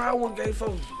got no problem with gay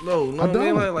folks. No, I what I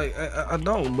mean? don't. Like I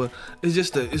don't. But it's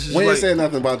just We ain't like, said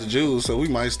nothing about the Jews, so we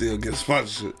might still get a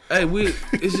sponsorship. hey,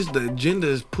 it's just the agenda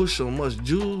is pushed so much.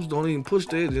 Jews don't even push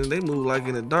their agenda. They move like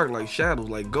in the dark, like shadows,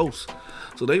 like ghosts.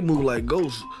 So they move like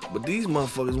ghosts. But these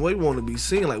motherfuckers, we want to be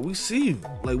seen. Like, we see you.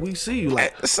 Like, we see you.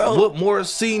 Like, So- what more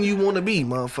seen you want to be,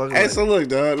 motherfucker? Hey, Like, so look,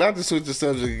 dog, not to switch the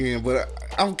subject again, but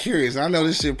I'm curious. I know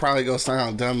this shit probably gonna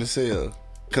sound dumb as hell.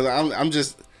 Cause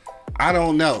I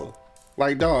don't know.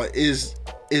 Like, dog, is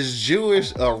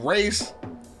Jewish a race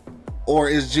or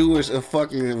is Jewish a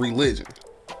fucking religion?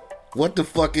 What the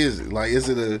fuck is it? Like,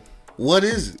 what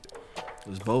is it?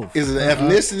 it's both. Is it an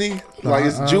ethnicity? Like,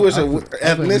 is Jewish I a think it's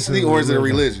ethnicity or is it a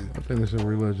religion? I think it's a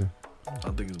religion. I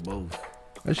think it's both.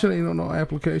 That shit ain't no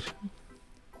application.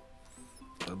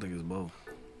 I think it's both.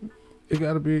 It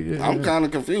gotta be. I'm kind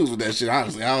of confused with that shit,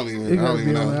 honestly. I don't It even gotta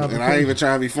be know. on the And I ain't application. even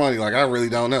trying to be funny. Like, I really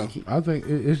don't know. I think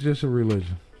it's just a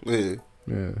religion. Yeah.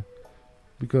 Yeah.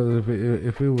 Because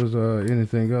if it was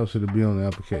anything else, it'd be on the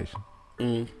application.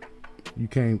 Mm. You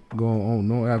can't go on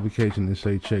no application and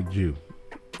say check Jew.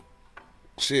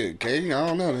 Shit, Katie, I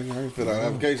don't know. I ain't filled out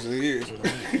applications in years.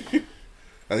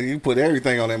 I think you put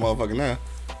everything on that motherfucker now.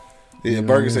 Yeah, Yeah,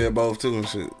 Burger man. said both too and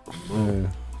shit. Yeah.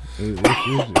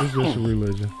 It's just a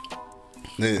religion.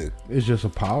 Yeah. It's just a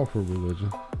powerful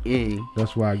religion. Mm.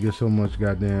 That's why I get so much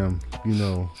goddamn,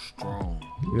 Strong.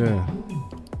 yeah.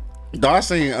 Though I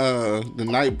seen the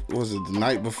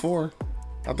night before,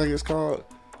 I think it's called,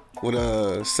 with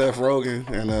Seth Rogen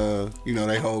and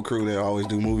they whole crew that always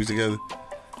do movies together.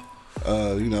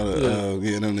 Them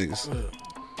niggas. Yeah.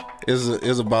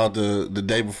 It's about the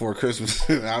day before Christmas.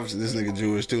 Obviously, this nigga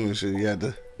Jewish too and shit. He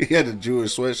had the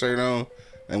Jewish sweatshirt on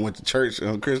and went to church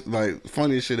on Christmas. Like,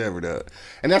 funniest shit ever, done.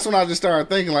 And that's when I just started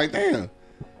thinking, like, damn,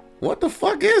 what the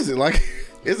fuck is it? Like,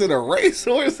 is it a race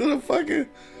or is it a fucking,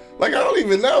 Like I don't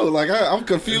even know. Like I'm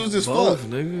confused as both, fuck.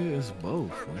 Nigga, it's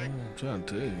both. Man. I'm trying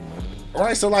to tell you, man.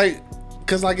 Right? So like,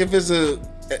 cause like if it's a,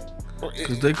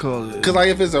 Cause they call it. cause like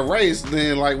if it's a race,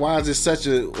 then like why is it such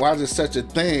a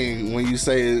thing when you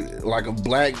say like a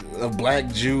black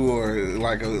Jew or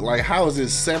like how is it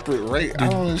separate race? I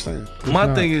don't understand.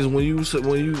 My thing is when you say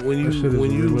Jewish,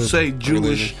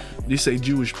 Religion. you say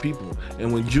Jewish people,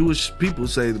 and when Jewish people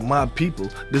say my people,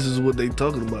 this is what they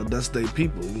talking about. That's their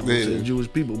people. You know what I'm saying?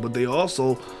 Jewish people, but they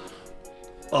also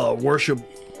worship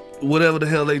whatever the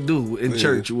hell they do in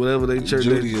church, whatever they church.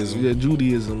 Judaism.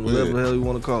 Judaism, whatever the hell you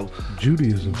want to call it.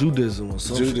 Judaism or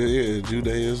some shit.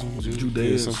 Judaism,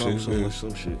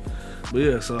 some shit. But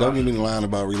yeah, so don't give me the line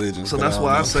about religion. So that's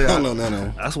why I say no.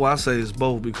 That's why I say it's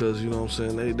both, because you know what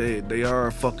I'm saying, they are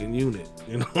a fucking unit.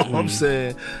 You know what I'm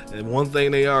saying? And one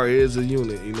thing they are is a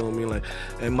unit. You know what I mean? Like,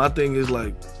 and my thing is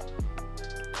like,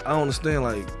 I don't understand,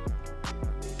 like,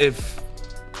 if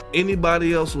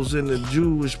anybody else was in the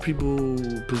Jewish people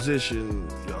position,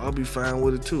 I'll be fine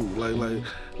with it too. Like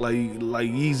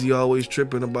Yeezy always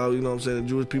tripping about, you know what I'm saying, the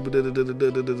Jewish people.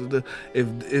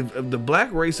 If the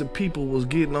black race of people was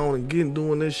getting on and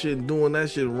doing this shit, and doing that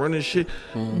shit, and running shit,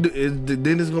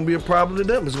 then it's gonna be a problem to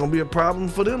them. It's gonna be a problem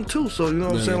for them too. So you know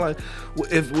what I'm saying, like,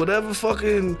 if whatever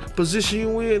fucking position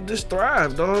you in, just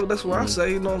thrive, dog. That's what I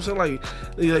say. You know what I'm saying,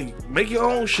 like make your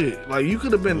own shit. Like you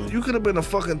could have been a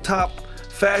fucking top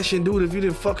fashion dude if you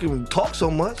didn't fucking talk so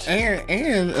much.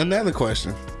 And another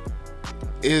question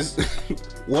is,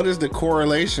 what is the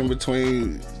correlation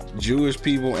between Jewish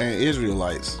people and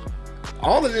Israelites?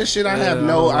 All of this shit I have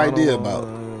no idea about.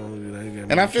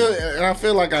 And I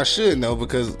feel like I should know,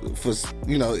 because for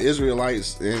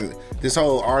Israelites and this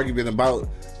whole argument about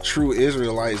true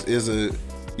Israelites is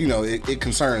it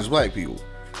concerns black people.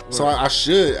 Right. So I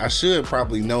should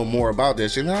probably know more about that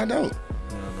shit, and I don't.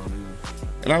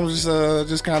 And I'm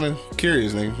just kind of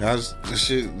curious, nigga. I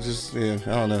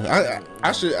don't know.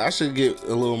 I should get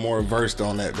a little more versed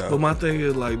on that though. But my thing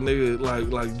is, like, nigga, like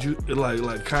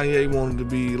Kanye wanted to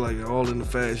be like all in the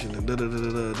fashion and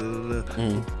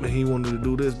and he wanted to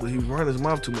do this, but he run his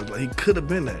mouth too much. Like, he could have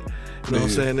been that. You know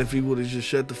what I'm saying? If he would have just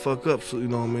shut the fuck up, so you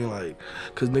know what I mean? Like,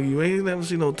 cause nigga, you ain't never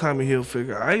seen no Tommy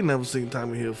Hilfiger. I ain't never seen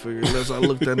Tommy Hilfiger unless I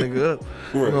looked that nigga up.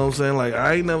 Right. You know what I'm saying? Like,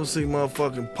 I ain't never seen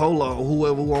motherfucking Polo or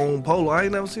whoever who owned Polo. I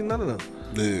ain't never seen none of them.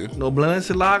 Yeah. No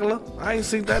Balenciaga. I ain't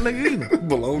seen that nigga either.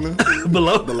 Bologna.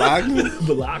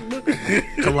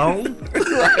 Cologne.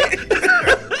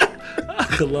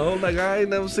 Cologne. Like, I ain't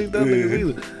never seen that nigga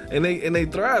either. And they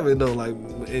thriving though. Like,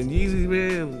 and Yeezy,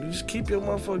 man, you just keep your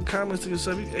motherfucking comments to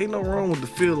yourself. Ain't no wrong with to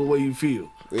feel the way you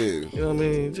feel. Yeah. You know what I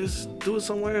mean? Just do it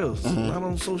somewhere else. Not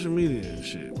on social media and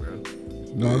shit, bro.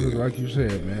 No, like you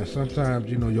said, man, sometimes,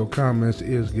 your comments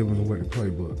is giving away the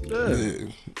playbook. Yeah.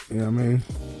 You know what I mean?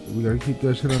 We gotta keep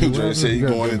that shit on the I'm trying to say you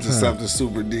going into something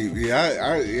super deep.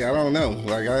 Yeah, I don't know.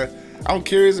 Like, I'm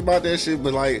curious about that shit,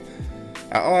 but like,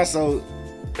 I also,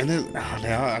 and then,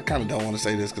 I kind of don't want to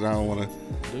say this because I don't want to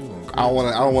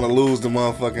lose the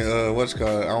motherfucking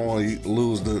I don't want to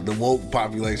lose the woke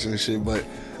population and shit, but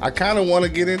I kind of want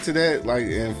to get into that, like,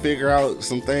 and figure out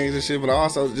some things and shit, but I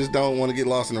also just don't want to get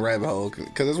lost in the rabbit hole,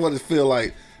 because that's what it feel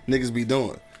like niggas be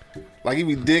doing. Like, you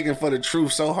be digging for the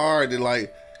truth so hard that,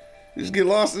 like, you just get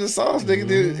lost in the sauce,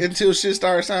 nigga, until shit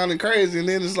starts sounding crazy, and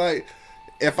then it's like,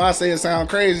 if I say it sound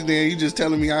crazy, then you just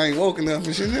telling me I ain't woke enough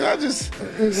and shit. Then I just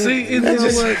see. You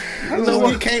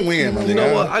you can't win, my nigga. You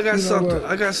know what? I got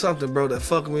something, bro, that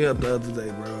fucked me up the other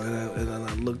day, bro. And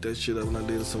I looked that shit up and I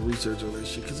did some research on that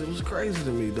shit, because it was crazy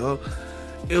to me, dog.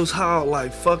 It was how,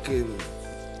 like, fucking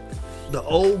the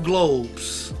old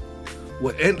globes,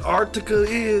 where Antarctica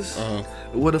is,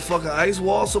 where the fucking ice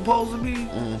wall's supposed to be,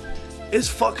 it's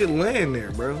fucking land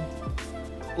there, bro.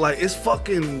 Like, it's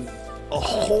fucking a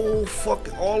whole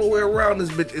fucking all the way around this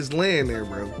bitch is land there,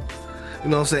 bro. You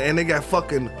know what I'm saying? And they got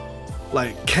fucking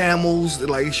like camels,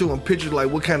 like showing pictures like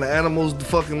what kind of animals the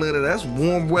fucking live there. That's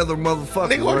warm weather motherfucker.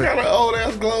 Nigga, what kind of old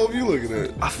ass globe you looking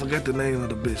at? I forgot the name of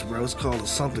the bitch, bro. It's called a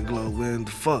something globe, man.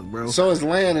 The fuck, bro. So it's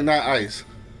land and not ice.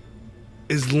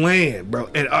 It's land, bro.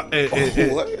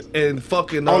 And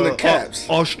fucking on the caps.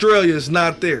 Australia's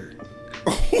not there.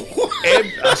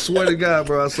 I swear to God,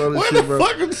 bro, I saw this shit, bro.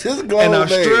 What the fuck is this globe? And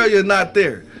Australia's not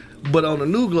there. But on the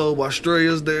new globe,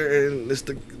 Australia's there, and it's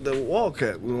the wall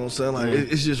cap. You know what I'm saying? Like,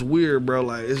 it's just weird, bro.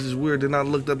 Like, it's just weird. Then I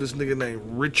looked up this nigga named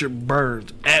Richard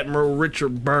Burns, Admiral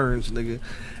Richard Burns, nigga,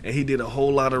 and he did a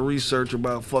whole lot of research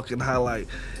about fucking how, like,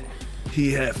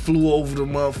 he had flew over the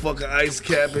motherfucking ice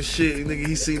cap and shit. Nigga,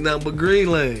 he seen nothing but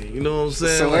Greenland. You know what I'm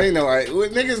saying? So like, ain't no ice.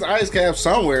 Nigga's ice cap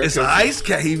somewhere. It's an ice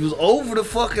cap. He was over the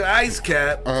fucking ice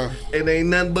cap, and ain't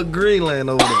nothing but Greenland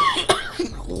over there.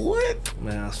 What?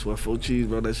 Man, I swear 4 cheese,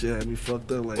 bro. That shit had me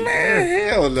fucked up. Like, Man,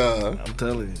 hell no. I'm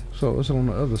telling you. So it's on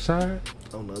the other side?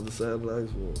 On the other side of the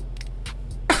iceberg.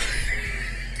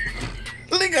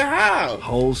 Nigga, how?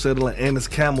 Whole set of and it's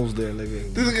camels there,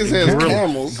 nigga. This nigga says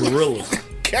camels. Gorillas.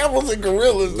 Camels and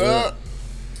gorillas, dog.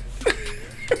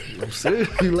 I'm serious.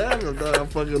 You laughing, dog? I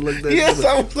fucking looked at Yes, shit.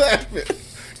 I'm laughing.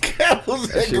 Camels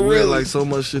That and shit weird, gorillas. like so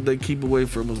much shit they keep away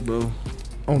from us, bro.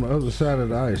 On the other side of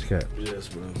the ice cap. Yes,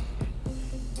 bro.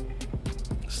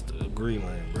 It's the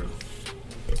Greenland, bro.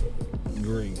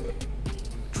 Green.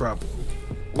 Tropical.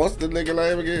 What's the nigga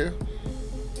name again?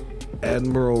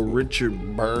 Admiral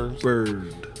Richard Bird.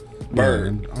 Bird.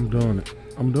 Bird. Yeah, I'm doing it.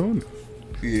 I'm doing it.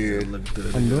 Yeah. Look at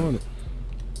that. I'm doing it.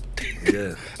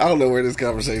 Yeah. I don't know where this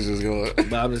conversation is going.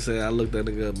 But I'm just saying, I looked that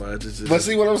nigga up, man. But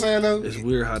see what I'm saying, though? It's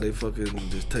weird how they fucking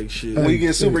just take shit. When you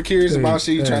get super curious about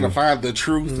shit, you trying to hey. find the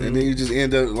truth, and then you just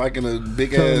end up like in a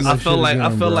big Tell ass. me I that felt shit like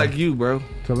again, bro. you, bro.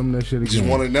 Tell him that shit again. Just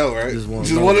want to know, right? Just wanna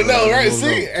Just know, want to bro. know, right? Just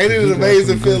wanna See, know. ain't it He an got amazing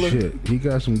some good feeling? shit. He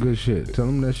got some good shit. Tell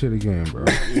him that shit again, bro.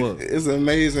 What? It's an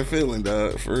amazing feeling,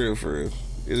 dog. For real, for real.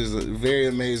 It is a very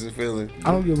amazing feeling.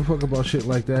 I don't give a fuck about shit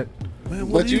like that. Man,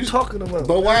 what But are you you- talking about?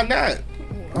 But why not?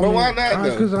 But why not,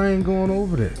 though? Because I ain't going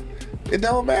over there. It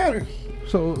don't matter.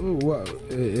 So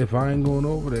if I ain't going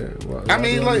over there, I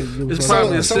mean, like, It's so,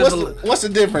 probably a so civil- what's the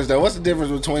difference, though? What's the difference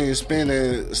between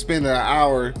spending an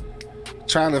hour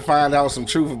trying to find out some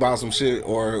truth about some shit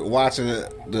or watching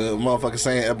the motherfucking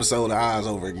same episode of Oz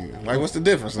over again? Like, what's the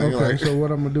difference, nigga? Okay, Like, so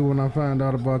what I'm gonna do when I find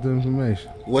out about the information?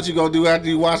 what you gonna do after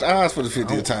you watch Oz for the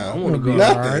 50th time? I wanna go-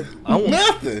 Nothing. I want-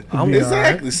 Nothing. I want-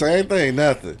 Exactly. Same thing.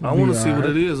 Nothing. I want to see what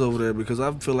alright. it is over there because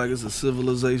I feel like it's a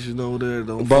civilization over there.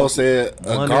 Don't Bo fuck- said,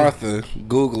 Money. Agartha,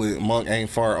 Google it, Monk ain't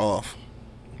far off.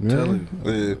 Yeah, telling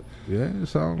Yeah. yeah, it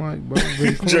sounds like bro,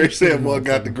 very close Drake to said, it, boy,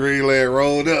 got the Greenland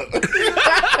rolled up.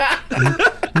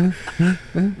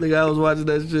 Nigga, I was watching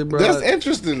that shit, bro. That's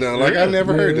interesting, though. Like, I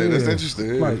never heard that. That's Yeah.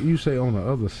 interesting. Like you say on the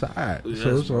other side, Yes,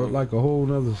 so it's bro. like a whole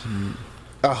nother.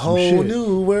 A whole shit.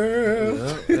 new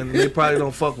world. Yeah, and they probably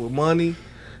don't fuck with money.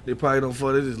 They probably don't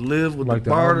fuck. They just live with Like the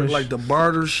the barter, Amish? like the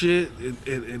barter shit,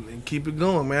 and keep it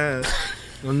going, man.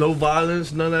 No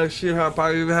violence, none of that shit. How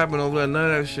probably even happen over there?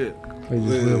 None of that shit. They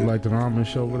just Yeah. live like the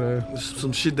Amish over there.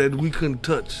 Some shit that we couldn't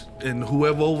touch, and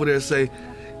whoever over there say,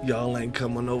 y'all ain't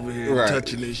coming over here Right.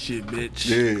 touching this shit, bitch.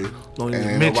 Yeah. Don't even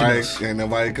And mention nobody, us. ain't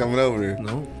nobody coming over there.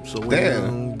 No, so we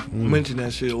Damn. don't mention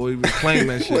that shit or even claim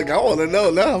that shit. Like, I want to know.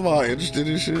 Now I'm all interested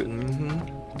in shit. Mm-hmm.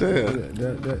 Damn.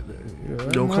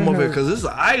 That Don't might come over here have- because it's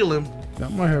an island.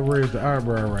 That might have raised the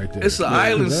eyebrow right there. It's an Yeah,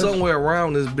 island that's- somewhere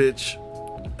around this bitch,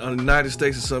 in the United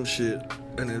States or some shit.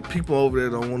 And then people over there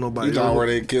don't want nobody. You know over- where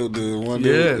they killed the one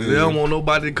Yeah, dude? they don't want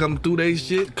nobody to come through they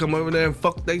shit, come over there and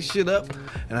fuck they shit up.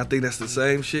 And I think that's the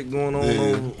same shit going on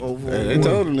Yeah. over Hey, they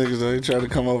told them niggas, though, they tried to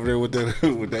come over there with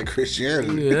that with that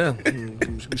Christianity. Yeah,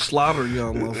 we slaughter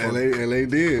y'all And motherfuckers. they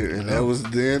did. And that was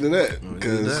the end of that.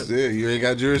 Because, that. yeah, you ain't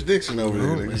got jurisdiction over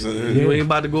there, nigga. So, You ain't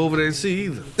about to go over there and see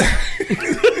either.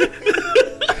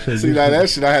 see, now that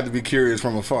shit I had to be curious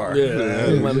from afar. Yeah.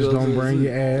 Yeah, just don't bring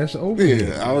your ass over here.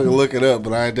 Yeah, I was gonna look it up,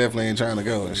 but I definitely ain't trying to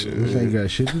go and This shit. ain't got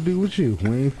shit to do with you. We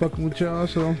ain't fucking with y'all,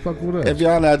 so don't fuck with us. If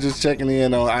y'all not just checking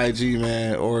in on IG,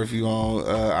 man, or if you on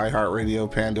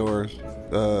iHeartRadio, Pandora,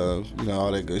 you know,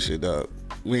 all that good shit, dog.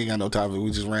 We ain't got no topic. We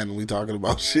just randomly talking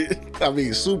about shit. I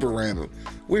mean, super random.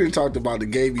 We done talked about the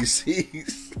Gaby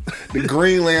Seas, the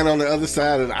Greenland on the other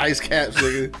side of the ice caps,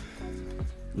 nigga.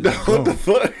 What the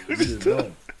fuck?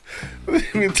 We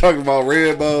been talking about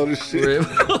Redbone and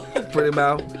shit. Pretty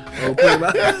mouth. Oh, pretty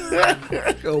mouth.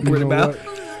 Oh, you pretty know mouth.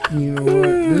 what? You know what?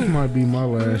 This might be my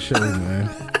last show, man.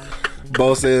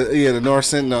 Bo said, yeah, the North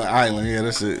Sentinel Island. Yeah,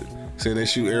 that's it. Said they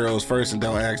shoot arrows first and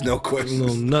don't ask no No,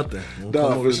 questions. nothing. Don't come No,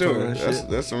 over for here sure. talking that shit.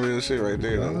 That's some real shit right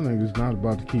there. Y'all Though. niggas not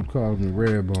about to keep calling me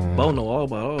Redbone. Bo know all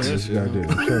about all that This shit. goddamn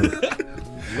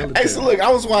show. Hey, so look,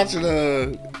 I was watching.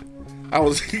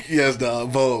 Yes, dog,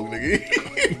 Vogue, nigga.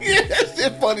 Yeah, that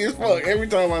shit funny as fuck. Every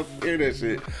time I hear that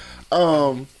shit.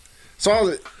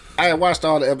 So I watched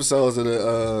all the episodes of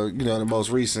the the most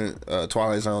recent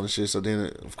Twilight Zone and shit. So then,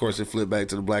 of course, it flipped back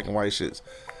to the black and white shits.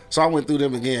 So I went through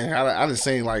them again. I done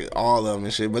seen like all of them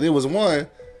and shit, but it was one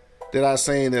that I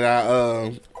seen that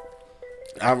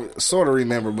I sort of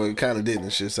remember, but kind of didn't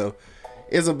and shit. So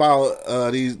it's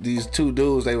about these two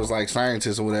dudes. They was like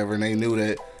scientists or whatever, and they knew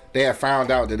that they had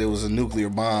found out that there was a nuclear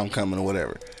bomb coming or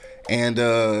whatever. And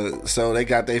so they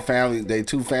got they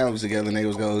two families together, and they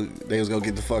was go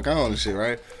get the fuck on and shit,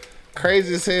 right?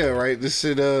 Crazy as hell, right? This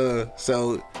shit.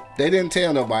 So they didn't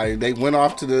tell nobody. They went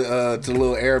off to the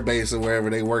little air base or wherever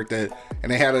they worked at,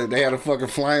 and they had a fucking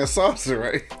flying saucer,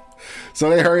 right? So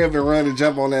they hurry up and run and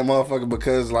jump on that motherfucker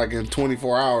because, like, in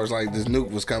 24 hours, like, this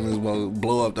nuke was coming to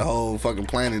blow up the whole fucking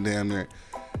planet down there.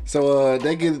 So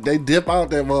they dip out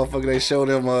that motherfucker. They show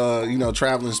them,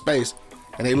 traveling space,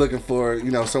 and they looking for,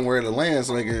 somewhere to land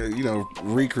so they can,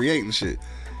 recreate and shit.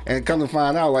 And come to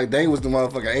find out, like, they was the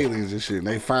motherfucking aliens and shit. And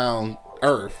they found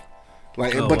Earth,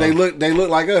 like, they look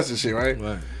like us and shit, right?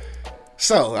 Right.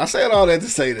 So I said all that to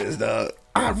say this, dog.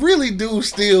 I really do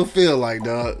still feel like,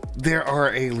 dog, there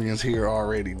are aliens here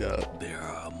already, dog. There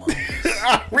are among us.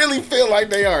 I really feel like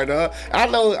they are, dog. I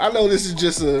know this is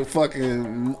just a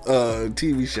fucking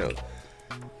TV show,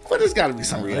 but there's got to be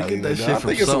some reality. I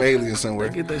think it's some aliens somewhere.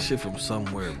 They get that shit from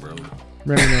somewhere, bro.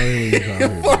 Man, no aliens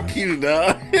out here, fuck you,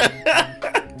 dog.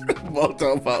 Both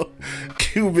talking about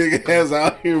Cuban ass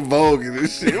out here voguing and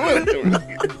shit.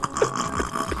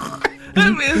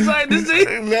 That'd be exciting to see.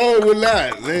 No, it would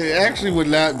not. It actually would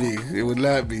not be. It would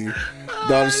not be.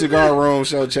 Dog, the Cigar Room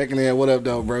Show checking in. What up,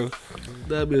 though, bro?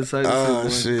 That'd be exciting to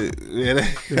see. Shit. Yeah,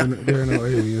 there are no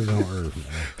aliens on Earth,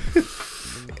 man.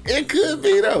 It could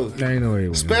be, though. There ain't no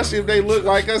aliens. Especially if they look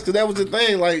like us, because that was the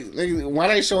thing. Like, why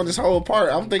they showing this whole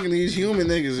part? I'm thinking these human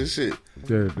niggas and shit.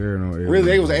 There are no aliens. Really,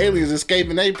 they was aliens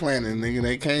escaping their planet, nigga.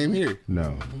 They came here.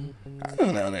 No. I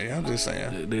don't know, nigga. I'm just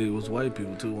saying. They was white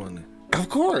people, too, wasn't they? Of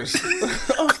course.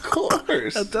 Of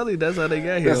course. I'm telling you, that's how they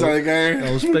got here. That's how they got here?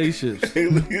 Those spaceships.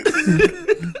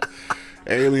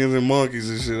 Aliens and monkeys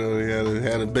and shit. They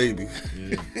had a baby.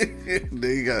 Yeah.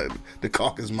 They got the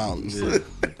Caucasus Mountains. Yeah,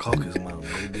 Caucasus Mountains.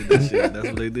 They did that shit. That's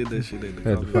what they did that shit.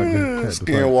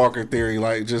 Skinwalker theory,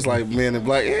 like just like Men in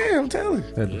Black. Yeah, I'm telling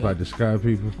you. Had to fight the sky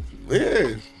people.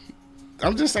 Yeah.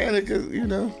 I'm just saying it because,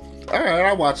 all right,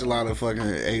 I watch a lot of fucking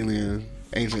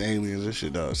ancient aliens and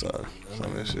shit, dog. So some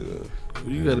of that shit.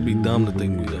 You gotta be dumb to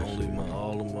think we the only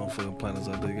all the motherfucking planets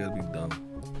out there. You gotta be dumb.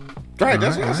 Right,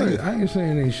 that's what I said. I ain't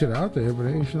saying ain't shit out there, but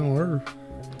ain't shit on Earth.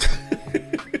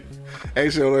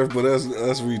 Ain't shit on Earth, but us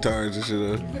retards and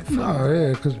shit. No,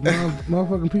 yeah, because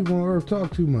motherfucking people on Earth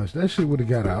talk too much. That shit would have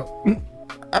got out.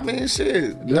 I mean,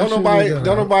 shit. Don't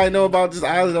nobody know about this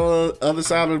island on the other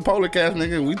side of the polar cap,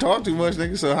 nigga. We talk too much,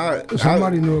 nigga. So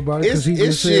somebody knew about it because he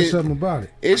just said something about it.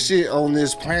 It's shit on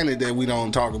this planet that we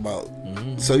don't talk about.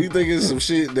 Mm-hmm. So you think it's some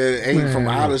shit that ain't from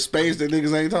outer space that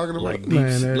niggas ain't talking about?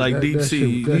 Like deep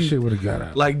sea. That shit would have got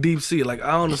out. Like deep sea. Like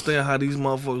I understand how these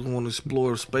motherfuckers want to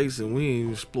explore space and we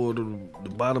ain't explore the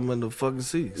bottom of the fucking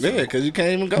sea. So. Yeah, because you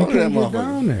can't even go to that motherfucker.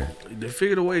 Down there. They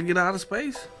figured a way to get out of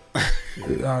space.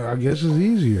 I guess it's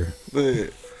easier.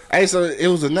 But, hey, so it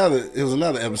was another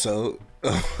episode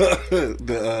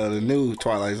the new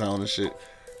Twilight Zone and shit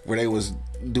where they was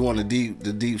doing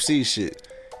the deep sea shit,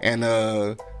 and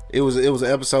it was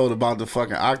an episode about the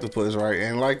fucking octopus, right?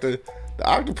 And like the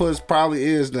octopus probably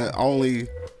is the only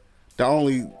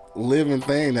living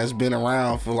thing that's been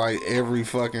around for like every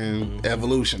fucking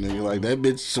evolution, and you're like that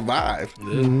bitch survived.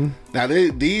 Mm-hmm. Now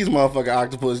these motherfucking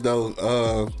octopus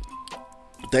though,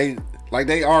 they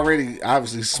already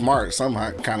obviously smart some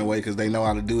kind of way because they know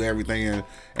how to do everything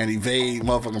and evade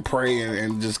motherfucking prey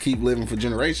and just keep living for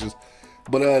generations.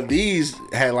 But these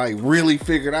had like really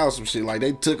figured out some shit. Like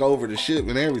they took over the ship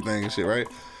and everything and shit, right?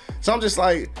 So I'm just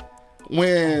like,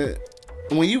 when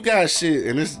you got shit,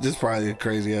 and this is probably a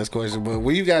crazy ass question, but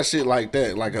when you got shit like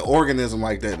that, like an organism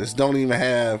like that don't even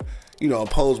have,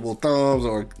 opposable thumbs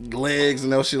or legs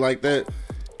and no shit like that,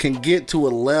 can get to a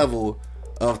level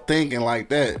of thinking like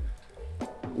that,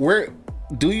 where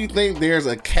do you think there's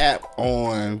a cap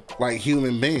on like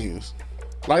human beings?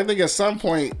 Like I think at some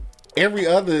point every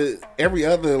other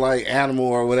like animal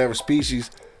or whatever species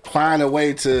find a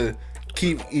way to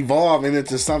keep evolving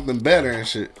into something better and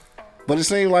shit. But it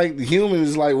seems like the human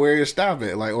is like where it stop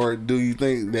at. Like, or do you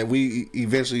think that we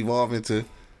eventually evolve into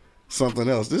something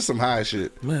else? This is some high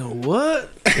shit. Man, what?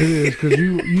 It is, because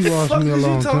you lost me a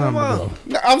long time ago.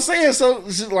 No, I'm saying, so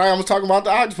like I'm talking about the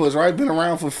octopus, right? Been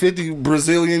around for 50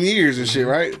 Brazilian years and shit,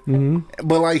 right? Mm-hmm.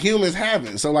 But like humans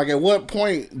haven't. So like at what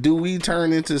point do we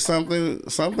turn into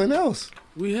something else?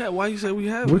 We have. Why you say we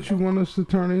have? What you want us to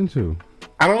turn into?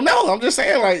 I don't know. I'm just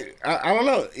saying, like, I don't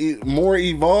know. More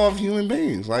evolved human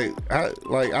beings. Like I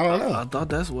don't know. I thought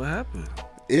that's what happened.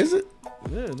 Is it?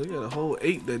 Yeah, they got a whole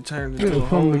ape that turned into a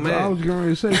whole man. I was going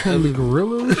to say from the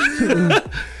gorillas.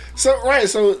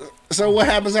 So what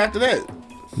happens after that?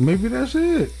 Maybe that's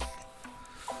it.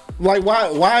 Like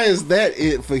why is that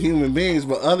it for human beings,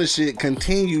 but other shit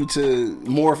continue to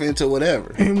morph into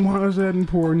whatever? And why is that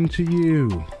important to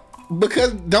you?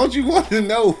 Because don't you want to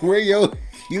know where your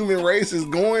human race is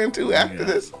going to after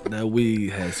this? That weed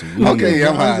has some weed. Okay,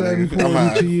 I'm Why is high. that nigga. I'm important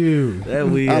high. to you? That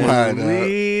weed I'm high, has dog.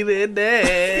 weed in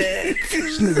that.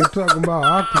 This nigga talking about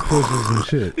octopuses and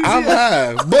shit. I'm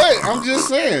high, but I'm just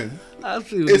saying. I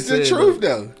see what It's you the said, truth,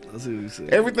 though. I see what you said.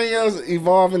 Everything else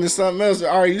evolve into something else.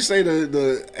 All right, you say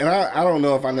the and I don't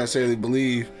know if I necessarily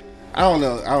believe. I don't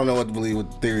know what to believe with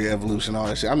the theory of evolution, all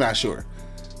that shit. I'm not sure.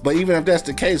 But even if that's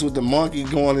the case with the monkey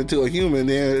going into a human,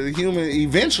 then the human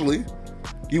eventually,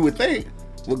 you would think,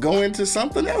 would go into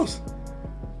something else.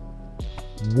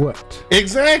 What?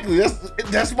 Exactly.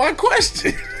 That's my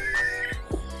question.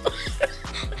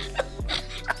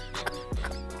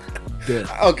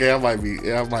 Death. Okay, I might be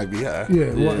high. Yeah,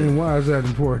 and why is that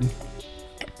important?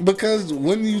 Because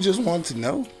wouldn't you just want to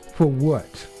know? For what?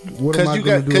 What am I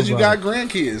Because going to do about you got it?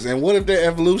 grandkids, and what if their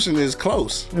evolution is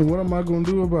close? And what am I going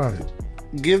to do about it?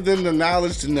 Give them the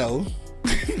knowledge to know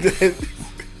that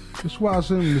That's why I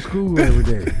send them to school every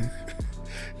day.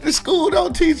 the school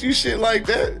don't teach you shit like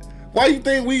that. Why you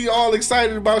think we all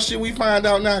excited about shit we find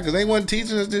out now? Because they wasn't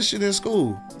teaching us this shit in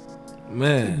school.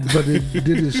 Man. But did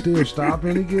it still stop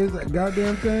any kids, that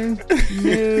goddamn thing?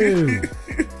 No.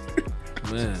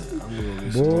 Man, I'm gonna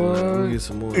get some more. I'm gonna get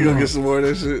some more. You gonna get some more of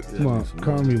that shit? Come on,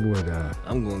 calm your boy down.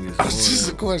 I'm gonna get some It's just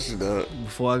a more. question, dog.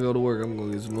 Before I go to work, I'm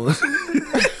gonna get some more.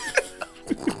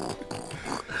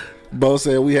 Bo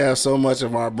said we have so much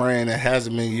of our brain that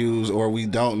hasn't been used, or we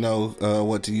don't know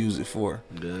what to use it for.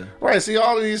 Yeah. Right? See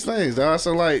all of these things, dog.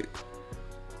 So like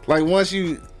once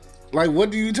you,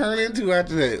 what do you turn into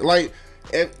after that? Like,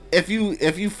 if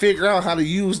you figure out how to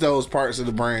use those parts of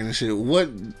the brain and shit, what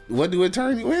do it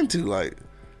turn you into? Like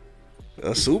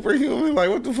a superhuman? Like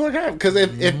what the fuck happened? Because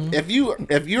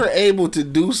if you're able to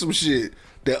do some shit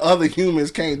that other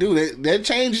humans can't do, that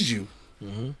changes you.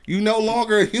 You no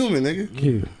longer a human, nigga.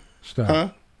 Q, stop. Huh?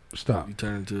 Stop. You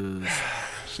turn into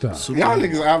Stop. super. Y'all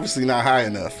niggas obviously not high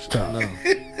enough. Stop. No,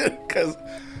 Because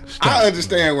I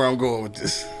understand where I'm going with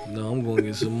this. no, I'm gonna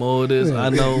get some more of this. I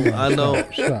know.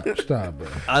 Stop, bro.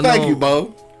 I know. Thank you,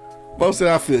 Bo. Bo said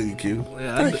I feel you, Q.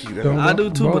 Yeah, Thank you. dog. I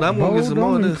do too, but I'm gonna get some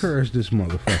more of Don't this. encourage this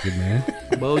motherfucker, man.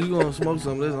 Bo, you gonna smoke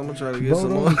some of this? I'm gonna try to get Bo, some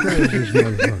don't more. encourage this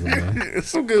motherfucker, man. It's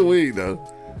some good weed though.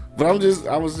 But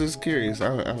I was just curious. I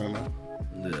don't know.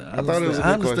 Yeah, I thought it was a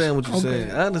I good understand what question. you're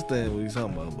saying. I understand what you're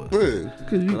talking about, but Good.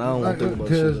 Cause you, But I don't wanna think about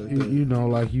shit like that. you know,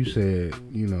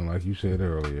 like you said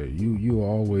earlier, you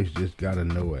always just got a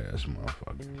no ass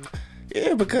motherfucker.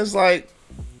 Yeah, because like,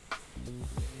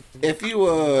 if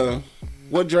you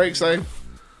what Drake say?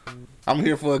 I'm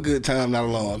here for a good time, not a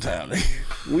long time.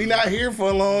 We not here for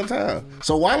a long time.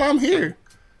 So while I'm here,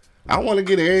 I want to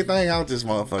get everything out this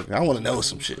motherfucker. I want to know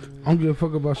some shit. I don't give a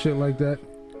fuck about shit like that.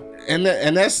 And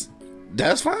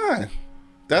that's fine.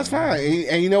 That's fine.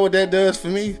 And you know what that does for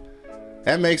me?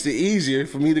 That makes it easier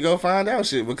for me to go find out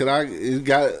shit because it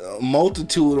got a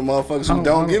multitude of motherfuckers who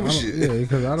don't give a shit. Yeah,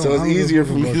 because I don't. So it's I don't give a easier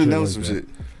fuck for me about to shit know like some that. shit.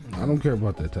 I don't care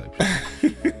about that type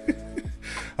shit.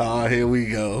 Oh, here we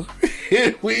go.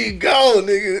 Here we go,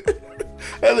 nigga.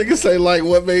 That nigga say, like,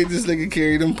 what made this nigga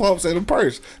carry them pumps in a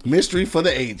purse? Mystery for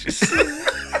the ages.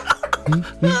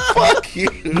 Fuck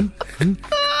you.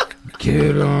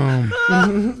 Get 'em.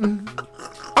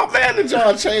 I'm mad that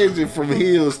y'all changed it from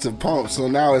heels to pumps, so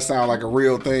now it sounds like a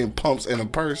real thing, pumps in a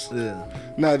purse. yeah,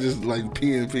 Not just like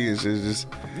PNP and shit. Just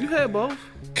you had both.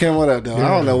 Kim, what up, though? I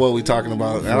don't know what we talking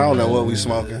about. And I don't know what we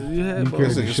smoking. You had You both.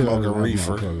 This carried nigga the shit out of smoking that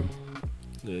reefer. motherfucker.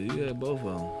 Yeah, you had both of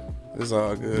them. It's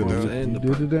all good, You though. and You the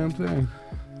did the damn thing.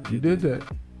 You did that.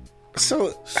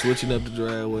 So, switching up the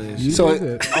driveway and shit. so,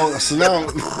 did that. so now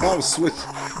I'm switch.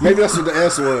 Maybe that's what the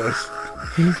S was.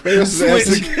 Maybe that's what the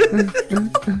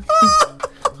S.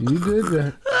 You did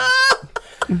that.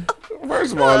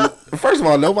 First of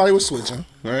all, nobody was switching,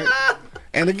 right?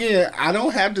 And again, I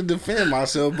don't have to defend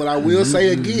myself, but I will say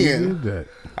You again, did that.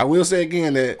 I will say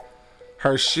again that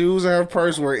her shoes and her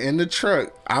purse were in the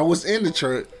truck. I was in the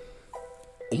truck.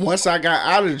 Once I got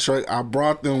out of the truck, I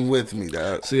brought them with me,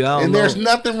 dog. See, I don't and know. there's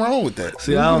nothing wrong with that.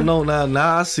 See, I don't know now.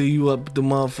 Now I see you up the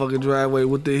motherfucking driveway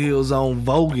with the heels on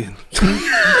voguing.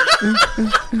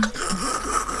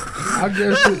 I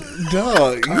guess it.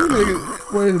 Dog, you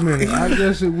niggas. Wait a minute. I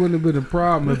guess it wouldn't have been a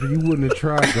problem if you wouldn't have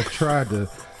tried to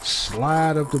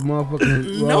slide up the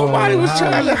motherfucking. Nobody was house.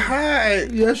 trying to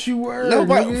hide. Yes, you were.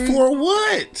 Nobody nigga. for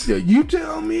what? Yeah, you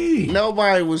tell me.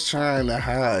 Nobody was trying to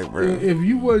hide, bro. If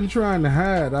you wasn't trying to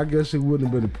hide, I guess it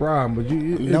wouldn't have been a problem. But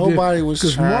Nobody was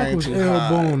because Mark trying was to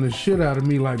elbowing the shit out of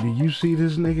me. Like, do you see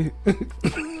this nigga?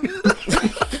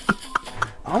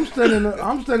 I'm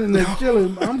standing there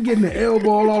chilling. I'm getting the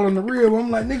elbow all in the rib. I'm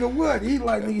like, nigga, what? He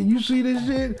like, nigga, you see this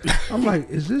shit? I'm like,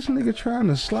 is this nigga trying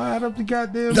to slide up the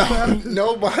goddamn side?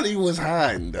 Nobody was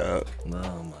hiding, dog. Oh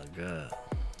my god.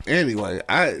 Anyway,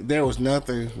 there was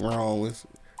nothing wrong with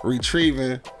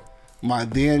retrieving my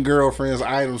then girlfriend's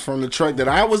items from the truck that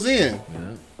I was in.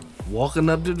 Yeah. Walking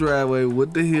up the driveway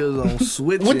with the heels on,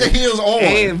 switching. With the heels on.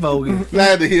 And voguing. Now I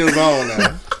had the heels on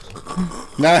now.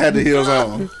 Now I had the heels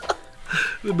on.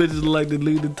 The bitches like to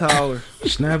leave the tower.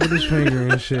 Snapping his finger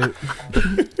and shit.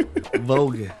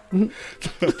 Voguing.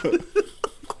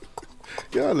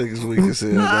 Y'all niggas weak as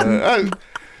hell, dog.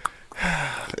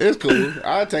 It's cool.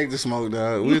 I'll take the smoke,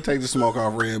 dog. We'll take the smoke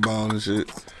off Redbone and shit.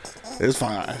 It's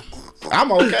fine.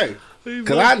 I'm okay.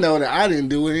 Because I know that I didn't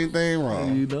do anything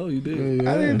wrong. You know you did.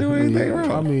 Yeah, I didn't do anything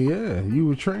wrong. I mean, yeah, you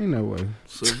were trained that way.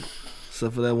 So,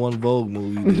 except for that one Vogue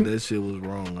move you did, that shit was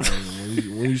wrong. I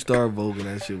mean, when you start voguing,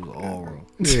 that shit was all wrong.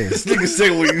 Yeah. This nigga said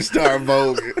when you start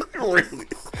voguing. Really?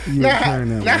 You were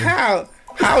trained that way.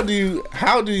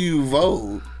 How do you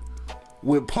vogue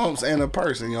with pumps and a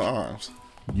purse in your arms?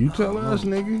 You tell us,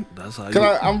 nigga. That's how.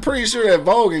 Cause I'm pretty sure that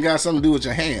voguing got something to do with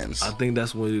your hands. I think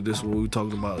that's when we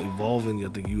talking about evolving. I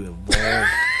think you evolved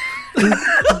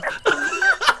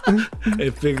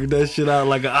and figured that shit out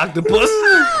like an octopus.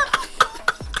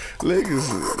 Niggas.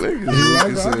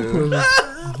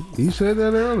 He said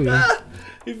that earlier.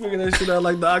 He figured that shit out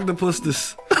like the octopus.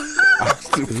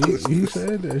 He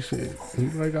said that shit. He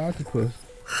like octopus.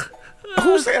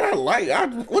 Who said I like?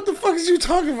 What the fuck is you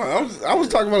talking about? I was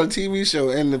talking about a TV show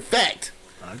and the fact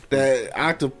that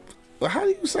how do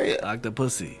you say it?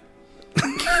 Octopussy.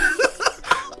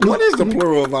 What is the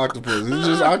plural of octopus? Is it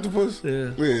just octopus?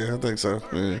 Yeah. Yeah, I think so.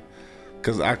 Yeah.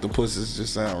 Because octopuses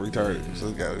just sound retarded. So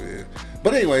it's gotta be.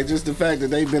 But anyway, just the fact that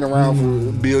they've been around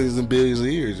for billions and billions of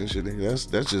years and shit. That's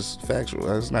just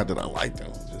factual. It's not that I like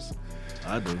them.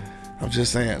 I do. I'm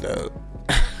just saying, though.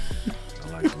 I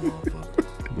like the motherfucker.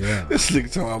 Yeah. This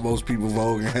nigga talking about most people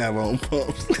vogue and have on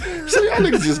pumps. So y'all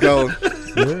niggas just go.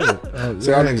 Yeah.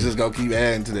 So y'all niggas just go keep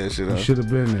adding to that shit. You should have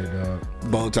been there,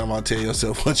 dog. Both time I tell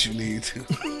yourself what you need to.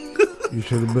 You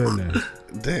should have been there.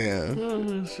 Damn.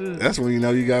 Oh, shit. That's when you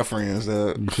know you got friends,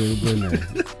 dog. You should have been there.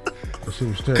 That shit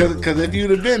was terrible. Because if you'd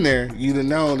have been there, you'd have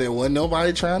known there wasn't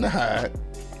nobody trying to hide.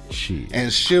 Shit.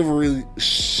 And chivalry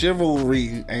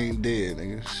ain't dead,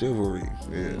 nigga. Chivalry,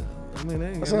 yeah. I mean, they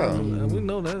ain't What's got up? no- we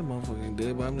know that motherfucker ain't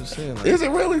dead, but I'm just saying. Like, Is it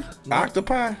really?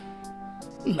 Octopi?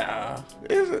 Nah.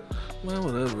 Is it? man,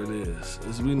 whatever it is.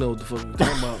 We know what the fuck we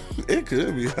talking about. It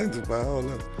could be octopi. I don't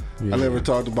know. Yeah. I never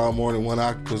talked about more than one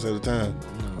octopus at a time.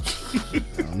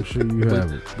 I'm sure you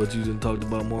have it. But you done talked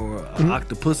about more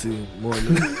octopussy more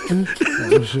than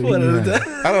I'm sure you have it.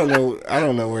 I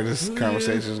don't know where this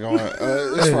conversation is going.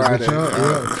 It's Hey, Friday. but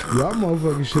y'all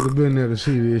motherfuckers should have been there to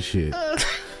see this shit.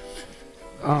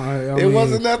 It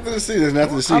wasn't nothing to see. There's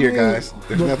nothing to see here, guys.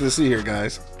 There's nothing to see here,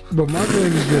 guys. But my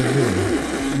thing is just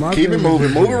here. Keep it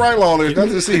moving. Move it right along. There's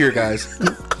nothing to see here, guys.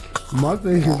 My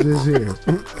thing is just here.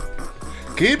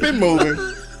 Keep it moving.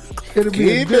 It'll be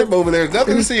Keep it moving. There's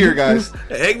nothing to see here, guys.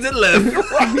 exit left.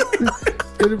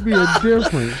 It'll be a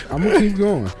difference. I'm gonna keep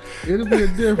going. It'll be a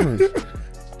difference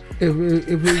if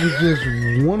it was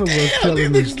just one of us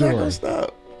telling the story.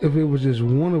 Stop. If it was just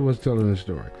one of us telling the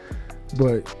story,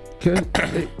 but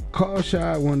call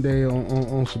Shy one day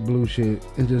on some blue shit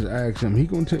and just ask him. He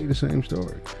gonna tell you the same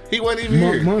story. He wasn't even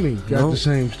here. Money got the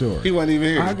same story. He wasn't even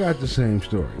here. I got the same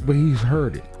story, but he's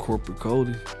heard it. Corporate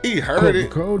Cody. He heard it.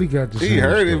 Cody got the same He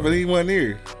heard story. it, but he wasn't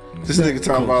here. This nigga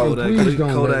talking about.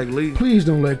 Please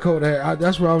don't let Kodak.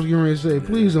 That's what I was getting ready to say.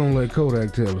 Please don't let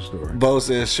Kodak tell the story. Bo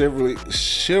says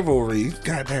chivalry.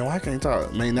 Goddamn, why can't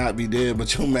talk? May not be dead,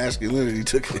 but your masculinity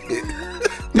took a hit.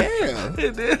 Damn.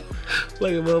 It did.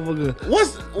 Like a motherfucker.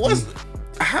 What's?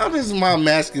 How does my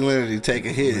masculinity take a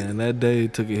hit? Man, that day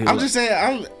took a hit. I'm just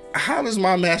saying. How does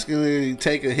my masculinity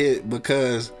take a hit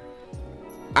because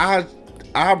I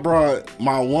brought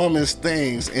my woman's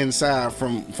things inside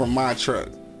from my truck?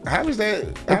 How does that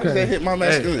hit my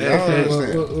masculinity? I don't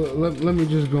understand. Let me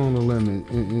just go on a limb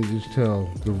and just tell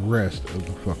the rest of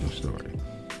the fucking story.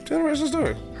 Tell the rest of the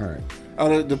story. All right.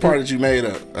 Oh, the part that you made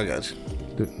up. I got you.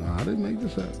 No, I didn't make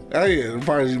this up. Oh yeah, the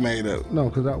part that you made up. No,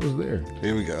 because I was there.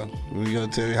 Here we go. We gonna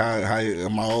tell you how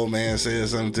my old man said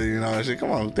something to you and all that shit.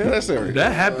 Come on, tell that story.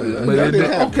 That happened. But that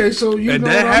didn't happen. Okay, so you and know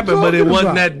that what happened, I'm but it talking wasn't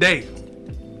about. that day.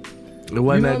 It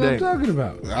wasn't You know that what day. I'm talking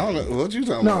about. I don't know what you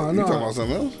talking about. You talking about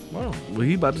something else? Wow. What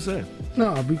he about to say?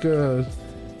 No, because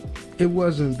it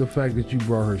wasn't the fact that you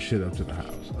brought her shit up to the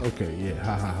house. Okay, yeah,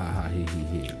 ha ha ha ha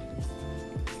he.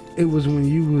 It was when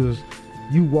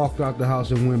you walked out the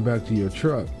house and went back to your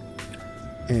truck,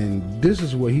 And this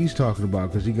is what he's talking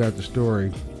about because he got the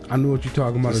story. I know what you're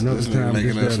talking about another This nigga time.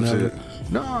 making This, up some that, another.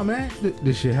 shit. No, man.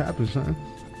 This shit happened, son.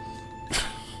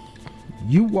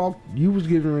 You was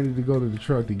getting ready to go to the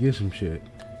truck to get some shit.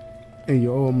 And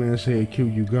your old man said, Q,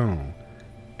 you gone.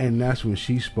 And that's when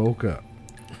she spoke up.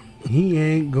 He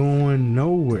ain't going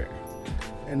nowhere.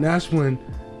 And that's when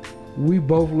we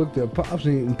both looked at Pops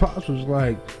and Pops was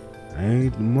like, I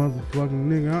ain't the motherfucking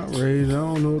nigga outraged. I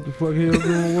don't know what the fuck hell's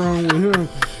going wrong with him.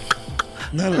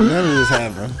 None of this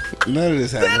happened. None of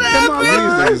this happened.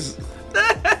 These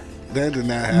niggas- That did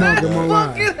not happen. Come on,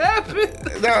 Fucking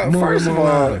happened. No, first of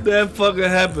all, That fucking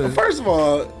happened. first of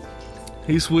all,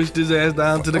 He switched his ass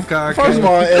down to the car. First of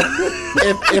all,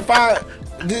 if I,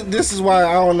 this is why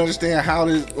I don't understand how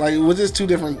this, like, was this two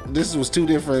different? This was two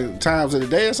different times of the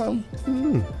day or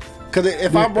something. Because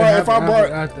if I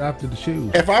brought after the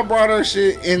shoes. if I brought her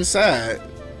shit inside,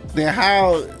 then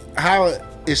how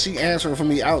is she answering for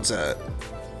me outside?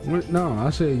 No, I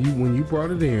said when you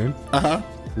brought it in.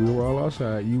 We were all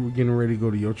outside. You were getting ready to go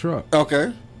to your truck.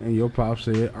 Okay. And your pop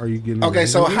said, are you getting Okay, ready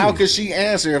so to how leave? could she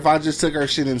answer if I just took her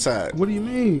shit inside? What do you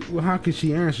mean? Well, how could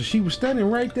she answer? She was standing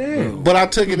right there. But I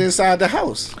took it inside the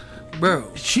house.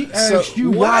 Bro. She asked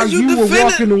you Why while you were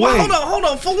walking away. Well, hold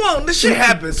on. For one, this shit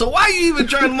happened. So why you even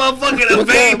trying to motherfucking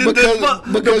evade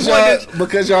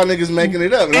because y'all niggas making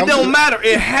it up. It don't matter.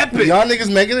 It happened. Y'all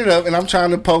niggas making it up, and I'm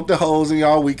trying to poke the holes in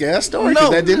y'all weak ass story.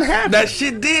 No, that didn't happen. That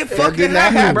shit did fucking did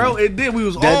not happen, happen. bro. It did. We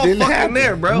was That all didn't fucking happen.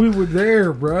 there, bro. We were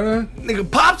there, bruh. Nigga,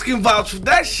 Pops can vouch for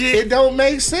that shit, It don't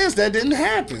make sense. That didn't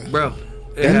happen. bro.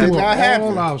 It That did happened. not happen.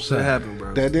 All outside. It happened,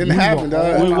 bro. That didn't We happen, were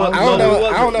dog. all I don't know.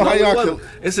 I don't know how y'all could.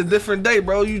 It's a different day,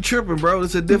 bro. You tripping, bro.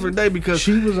 It's a different day because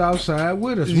She was outside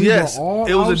with us. We Yes, were all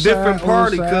it was a outside different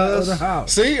party, on the side of cuz. the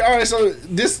house. See, all right. So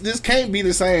this can't be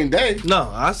the same day. no,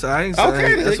 I ain't saying.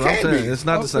 Okay, then That's it what I'm can't saying. be. It's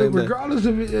not the same day Regardless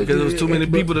of it. because there was too many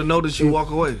but people to notice you walk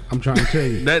away. I'm trying to tell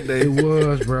you. That day. It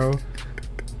was, bro.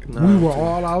 We were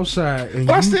all outside. And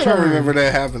But I you still don't turned. remember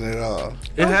that happening at all.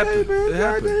 It happened. Man, It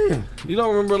happened. goddamn. You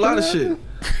don't remember a lot of shit.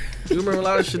 You remember a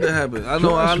lot of shit that happened. I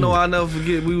know. I'll never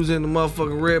forget. We was in the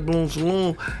motherfucking Red Balloon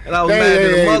Saloon, and I was mad at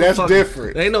the Hey, motherfucker. that's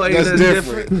different. Ain't no. That's That's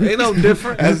different. Ain't no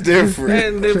different. That's different.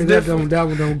 Ain't Say that different. that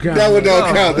one don't count. That one don't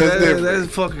No, count. That's different.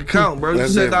 That's fucking count, bro. You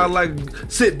That's said I different.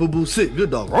 like sit, boo boo, sit,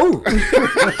 good dog. Oh.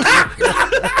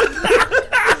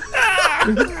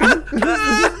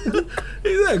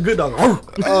 He said good dog. Oh.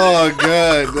 Oh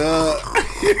god, dog.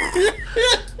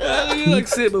 You like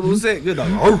sit, boo boo, sit, good dog.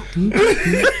 Oh.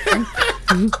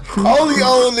 Only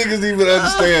old niggas even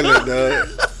understand that, dog.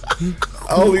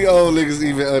 Only old niggas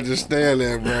even understand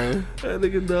that, bro. That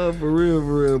nigga dog for real,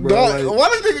 bro. Dog, Like, why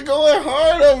this nigga going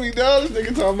hard on me, dog? This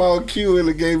nigga talking about Q in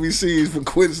the game BCs for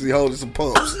Quincy holding some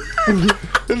pumps.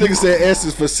 This nigga said S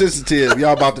is for sensitive.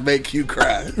 Y'all about to make Q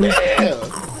cry. Damn.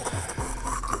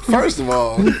 First of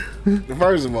all,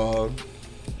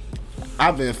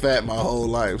 I've been fat my whole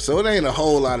life, so it ain't a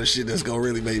whole lot of shit that's gonna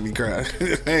really make me cry.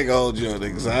 I ain't gonna hold you on,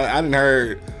 niggas. I done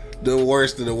heard the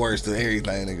worst of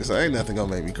everything, nigga. So ain't nothing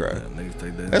gonna make me cry. niggas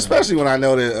take that. Especially when I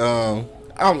know that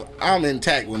I'm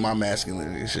intact with my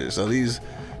masculinity and shit. So these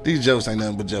jokes ain't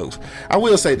nothing but jokes. I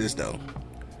will say this though.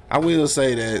 I will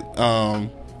say that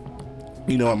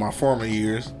in my former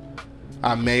years,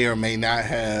 I may or may not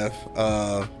have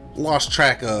lost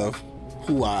track of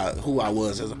who I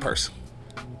was as a person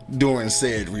during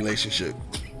said relationship.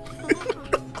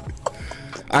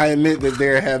 I admit that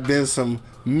there have been some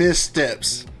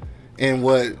missteps in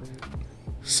what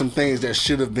some things that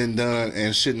should have been done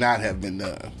and should not have been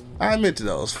done. I admit to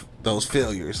those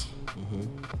failures.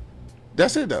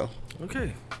 That's it though.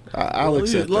 Okay. I'll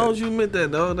accept As long that. as you admit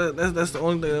that, though, that's the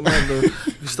only thing that matters.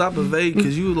 You stop evading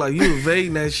because you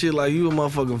evading that shit like you a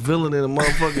motherfucking villain in a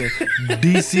motherfucking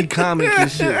DC comic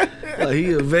and shit. Like he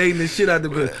evading the shit out the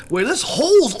wait, there's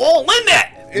holes all in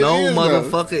that. It No, is,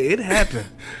 motherfucker, it happened.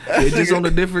 It's just on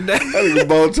a different day. I think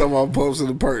both talking about pumps in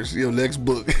the purse. Your next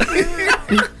book.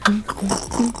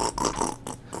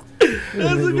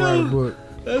 That's a Right, good.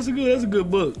 but That's a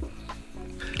good book.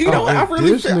 You know what? I if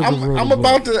really this feel, nigga wrote I'm a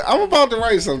about to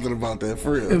write something about that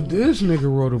for real. if this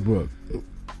nigga wrote a book,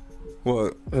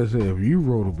 What I said if you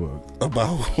wrote a book,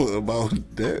 about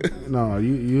that? no,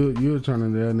 you're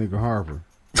turning that nigga Harper.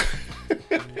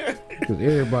 Cause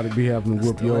everybody be having to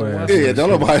whoop your ass. Yeah, don't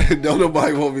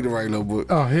nobody want me to write no book.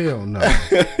 Oh hell no.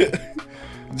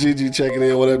 Gigi checking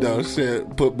in. What up, dog?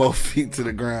 Said put both feet to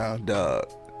the ground, dog.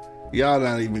 Y'all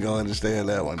not even gonna understand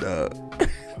that one, dog.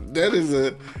 That is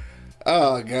a.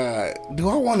 Oh God, do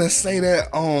I want to say that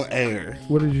on air?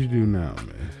 What did you do now,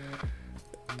 man?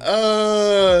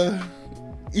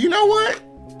 You know what?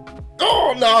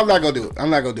 Oh no, I'm not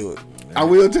gonna do it. I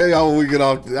will tell y'all when we get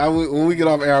off. When we get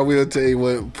off air, I will tell you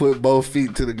what put both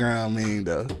feet to the ground mean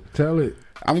though. Tell it.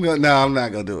 I'm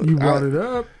not gonna do it. You brought it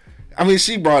up. I mean,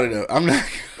 she brought it up. I'm not.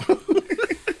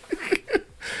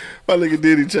 My nigga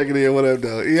Diddy checking in. What up,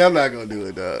 though? Yeah, I'm not gonna do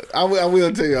it, dog. I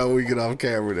will tell y'all when we get off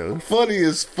camera, though. Funny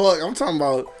as fuck. I'm talking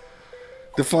about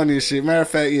the funniest shit. Matter of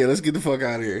fact, yeah, let's get the fuck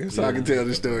out of here so I can tell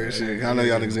this story and shit. I know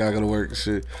y'all niggas gotta go to work and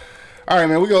shit. All right,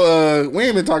 man. We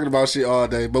ain't been talking about shit all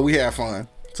day, but we had fun.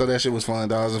 So that shit was fun,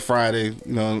 dog. It was a Friday,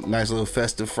 nice little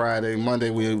festive Friday. Monday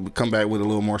we'll come back with a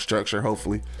little more structure,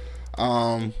 hopefully.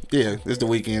 Yeah, it's the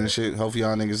weekend and shit. Hopefully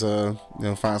y'all niggas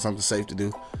find something safe to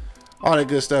do. All that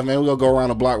good stuff, man. We're gonna go around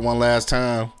the block one last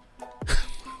time.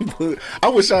 I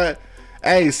wish send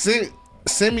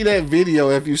me that video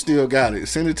if you still got it.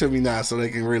 Send it to me now so they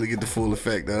can really get the full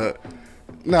effect, dog.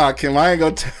 Nah, Kim, I ain't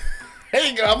gonna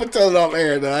I'm gonna tell it off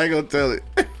air, though. I ain't gonna tell it.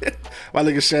 My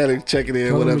nigga Shannon checking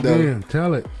in. What up, though?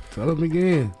 Tell it. Tell him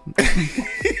again.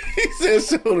 He said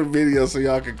show the video so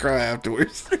y'all can cry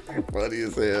afterwards. Funny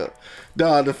as hell.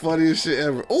 Dog, the funniest shit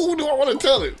ever. Oh, do I want to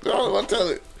tell it?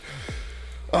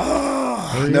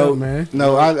 Oh, no, man.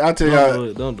 No, I'll tell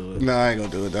y'all. Don't do it. No, I ain't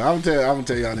gonna do it, though. I'm gonna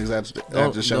tell y'all niggas after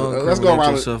the show. Let's go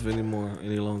around yourself any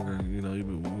longer.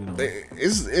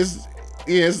 It's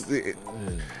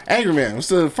angry man. What's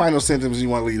the final sentence you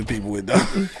want to leave the people with, though?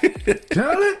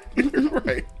 Tell it.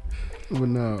 Right. But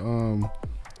no,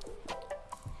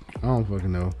 I don't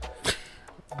fucking know.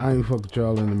 I ain't fuck with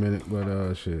y'all in a minute,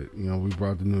 but shit, we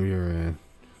brought the new year in.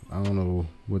 I don't know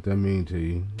what that means to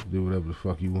you. Do whatever the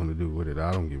fuck you want to do with it.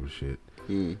 I don't give a shit.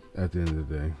 At the end of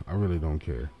the day, I really don't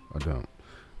care. I don't.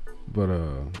 But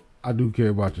I do care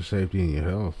about your safety and your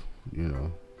health.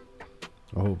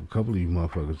 I hope a couple of you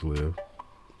motherfuckers live.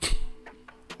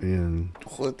 And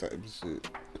what type of shit?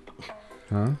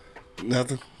 Huh?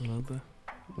 Nothing.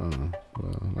 Well,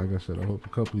 like I said, I hope a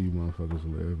couple of you motherfuckers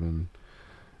live and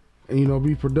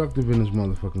be productive in this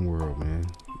motherfucking world, man.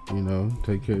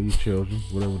 Take care of your children,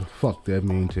 whatever the fuck that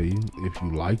means to you. If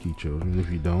you like your children,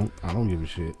 if you don't, I don't give a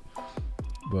shit.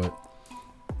 But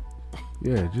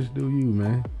yeah, just do you,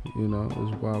 man.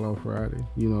 It's Wild Out Friday.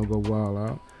 Go wild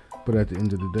out. But at the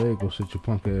end of the day, go sit your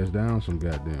punk ass down some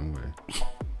goddamn way.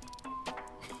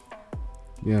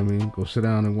 You know what I mean? Go sit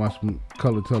down and watch some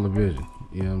color television.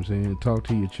 You know what I'm saying? Talk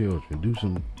to your children. Do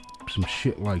some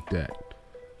shit like that.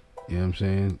 You know what I'm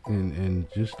saying? And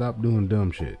just stop doing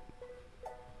dumb shit.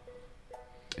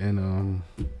 And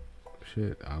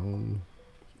shit, I don't.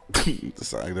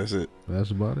 That's it.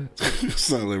 That's about it.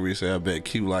 Son Liberty say, I bet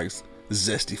Q likes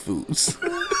zesty foods.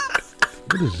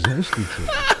 What is zesty food?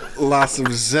 Lots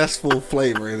of zestful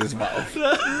flavor in his mouth.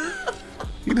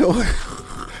 You know what?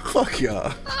 Fuck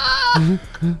y'all. I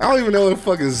don't even know what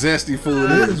fucking zesty food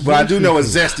is, but I do know what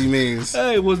zesty means.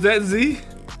 Hey, was that Z?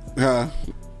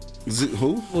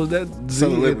 Who? Was that Z?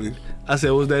 Son of Liberty. I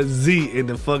said, was that Z in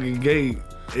the fucking gay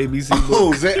ABC book?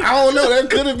 Oh, I don't know. That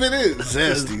could have been it.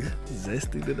 Zesty.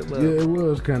 Zesty to the mouth. Yeah, it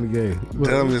was kind of gay.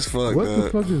 Dumb as fuck, What the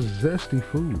fuck is zesty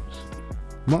foods?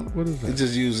 Monk, what is that? It's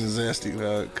just using zesty,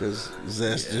 because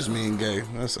zest just mean gay.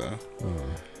 That's all.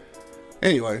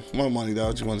 Anyway, more money, dog.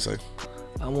 What you want to say?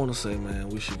 I want to say, man,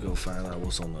 we should go find out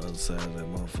what's on the other side of that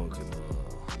motherfucking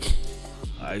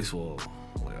ice wall.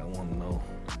 Like, I want to know.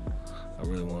 I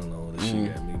really want to know. This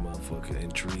shit got me motherfucking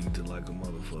intrigued like a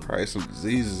motherfucker. Probably some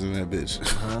diseases in that bitch.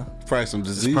 Huh? Probably some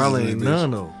diseases. Probably in ain't that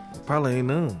none, bitch. though. Probably ain't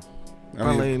none.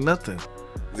 Probably ain't nothing.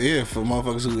 Yeah, for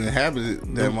motherfuckers who inhabited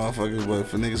that motherfucker, but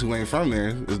for niggas who ain't from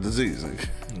there, it's disease. You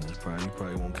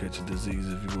probably won't catch a disease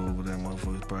if you go over there.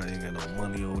 Motherfuckers probably ain't got no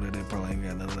money over there. They probably ain't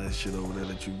got none of that shit over there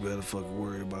that you better fucking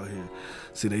worry about here.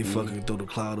 See, they fucking throw the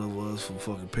cloud over us for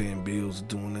fucking paying bills,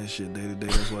 doing that shit day to day.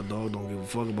 That's why dog don't give a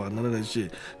fuck about none of that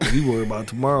shit. We worry about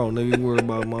tomorrow, nigga. We worry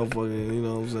about motherfucking, you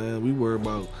know what I'm saying? We worry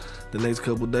about the next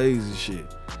couple days and shit.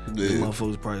 The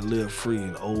motherfuckers probably live free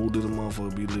and old as a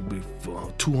motherfucker be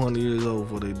 200 years old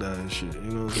before they die and shit. You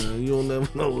know what I'm saying? You don't never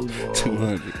know what's going on.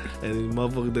 200. And these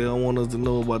motherfuckers, they don't want us to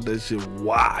know about that shit.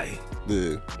 Why?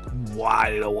 Yeah.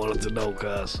 Why they don't want us to know,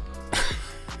 cuz?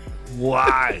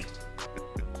 Why?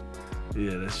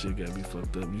 Yeah, that shit got me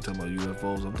fucked up. You talking about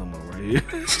UFOs? I'm talking about right here.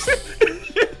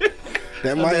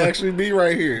 That might actually be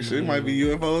right here. Shit might be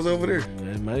UFOs over there.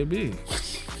 It might be.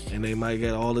 And they might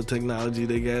get all the technology,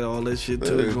 they got all that shit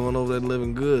too going over there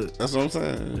living good. That's what I'm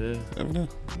saying. Yeah. Never know.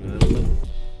 Never know.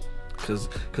 Cause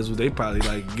they probably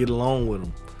like get along with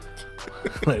them.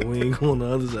 Like we ain't going on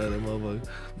the other side of that motherfucker.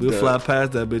 We'll fly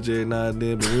past that bitch every now and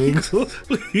then, but we ain't go.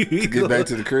 Get back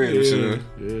to the crib, sure.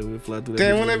 Yeah, we'll fly through that.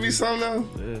 Damn, wouldn't that be something though?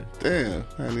 Yeah. Damn,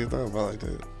 I hadn't even thought about it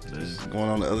like that. Just going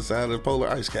on the other side of the polar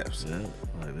ice caps. Yeah,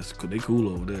 like they cool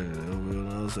over there. Over on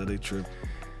the other side, they trip.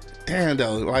 damn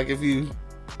though, like if you,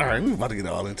 all right, we're about to get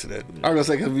all into that. I was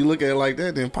gonna say, because if you look at it like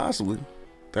that, then possibly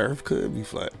the Earth could be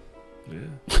flat. Yeah.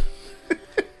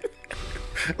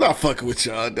 Not fucking with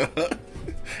y'all, dog.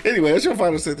 Anyway, that's your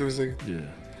final sentence. Yeah.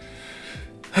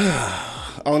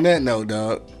 On that note,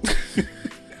 dog,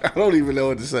 I don't even know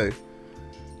what to say.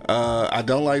 I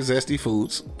don't like zesty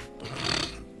foods.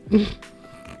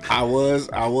 I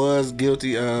was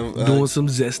guilty of doing some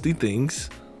zesty things.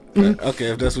 Okay,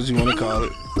 if that's what you want to call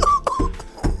it.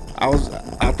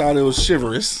 I thought it was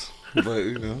chivalrous, but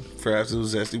you know, perhaps it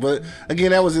was zesty. But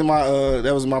again, that was in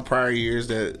my prior years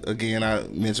that again I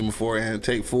mentioned before, and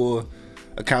take full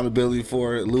accountability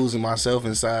for losing myself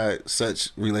inside such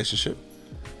relationship.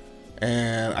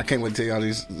 And I can't wait to tell y'all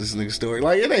this nigga story.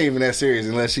 Like, it ain't even that serious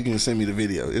unless she can send me the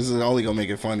video. This is only gonna make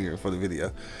it funnier for the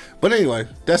video. But anyway,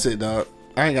 that's it, dog.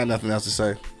 I ain't got nothing else to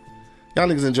say. Y'all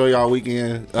niggas enjoy y'all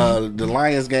weekend. The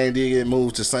Lions game did get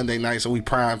moved to Sunday night, so we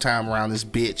prime time around this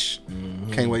bitch.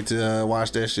 Can't wait to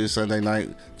watch that shit Sunday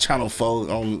night. Channel 4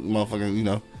 on motherfucking, you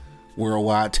know,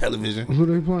 worldwide television. Who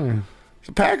they playing?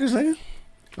 The Packers, nigga.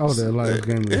 Oh, that last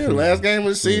game of the season. Last game of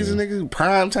the season, nigga.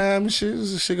 Prime time and shit.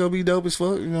 This shit gonna be dope as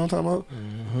fuck. You know what I'm talking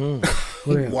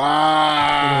about?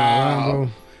 Wow.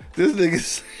 This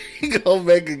nigga he gonna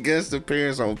make a guest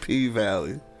appearance on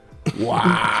P-Valley.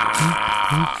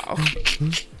 Wow.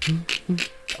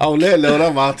 On that note,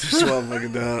 I'm out this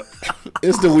motherfucking dog.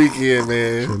 It's the weekend,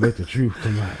 man. So let the truth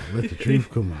come out. Let the truth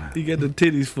come out. He got the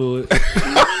titties for it. Let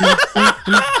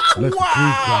the truth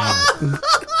come out.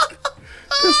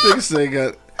 This nigga say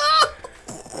got.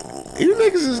 You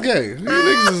niggas is gay. You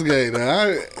niggas is gay. Now.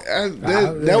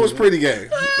 That was pretty gay.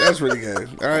 That's pretty gay.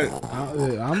 All right.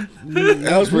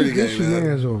 That was pretty gay.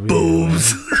 Man.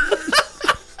 Boobs.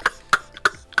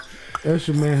 That's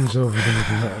your man's over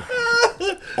there.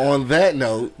 On that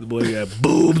note, the boy got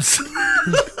boobs.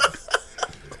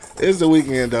 It's the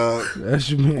weekend, dog.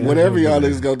 That's your man. Whatever y'all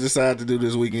niggas go decide to do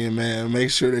this weekend, man, make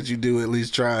sure that you do at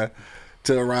least try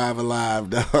to arrive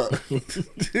alive, dog.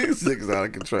 These niggas out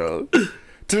of control.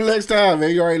 Till next time,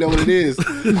 man. You already know what it is.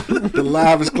 The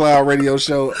livest cloud radio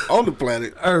show on the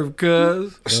planet Earth,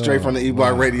 cuz. Straight from the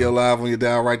E-Block Radio live on your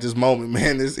dial right this moment,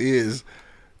 man. This is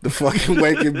the fucking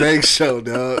Wake and Bake show,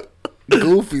 dog.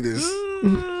 Goofiness.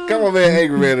 Come on, man.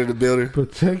 Angry Man in the building.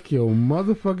 Protect your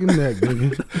motherfucking neck,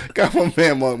 nigga. Got my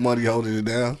man Mark Money holding it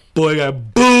down. Boy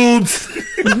got boobs.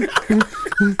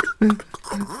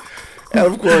 And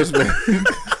of course, man,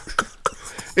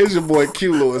 it's your boy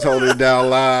Q Lewis holding it down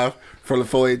live from the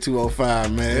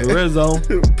 48205, man. Red Zone.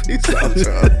 Peace out,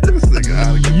 y'all. This nigga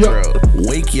out of control.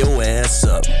 Wake your ass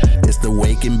up. It's the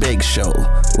Wake and Bake Show,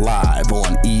 live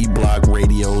on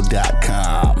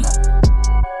eblockradio.com.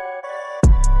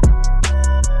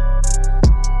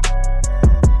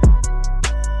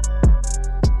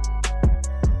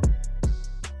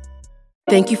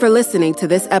 Thank you for listening to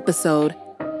this episode.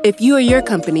 If you or your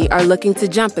company are looking to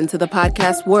jump into the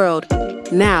podcast world,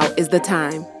 now is the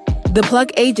time. The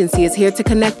Plug Agency is here to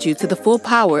connect you to the full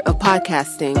power of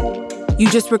podcasting. You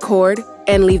just record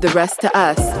and leave the rest to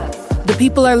us. The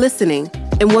people are listening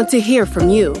and want to hear from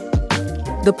you.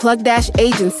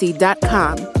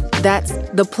 Theplug-agency.com. That's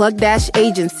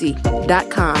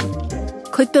theplug-agency.com.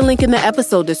 Click the link in the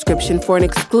episode description for an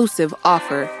exclusive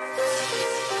offer.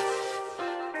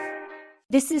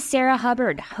 This is Sarah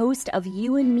Hubbard, host of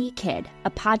You and Me Kid, a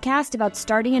podcast about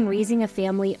starting and raising a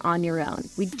family on your own.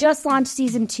 We just launched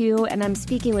season 2, and I'm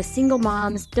speaking with single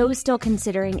moms, those still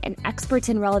considering, and experts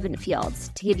in relevant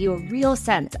fields to give you a real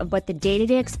sense of what the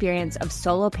day-to-day experience of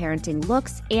solo parenting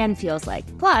looks and feels like.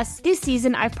 Plus, this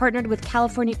season, I've partnered with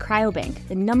California Cryobank,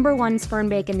 the #1 sperm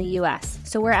bank in the U.S.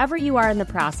 So wherever you are in the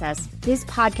process, this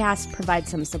podcast provides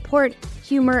some support,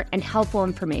 humor, and helpful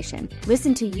information.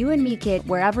 Listen to You and Me Kid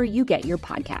wherever you get your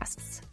podcasts.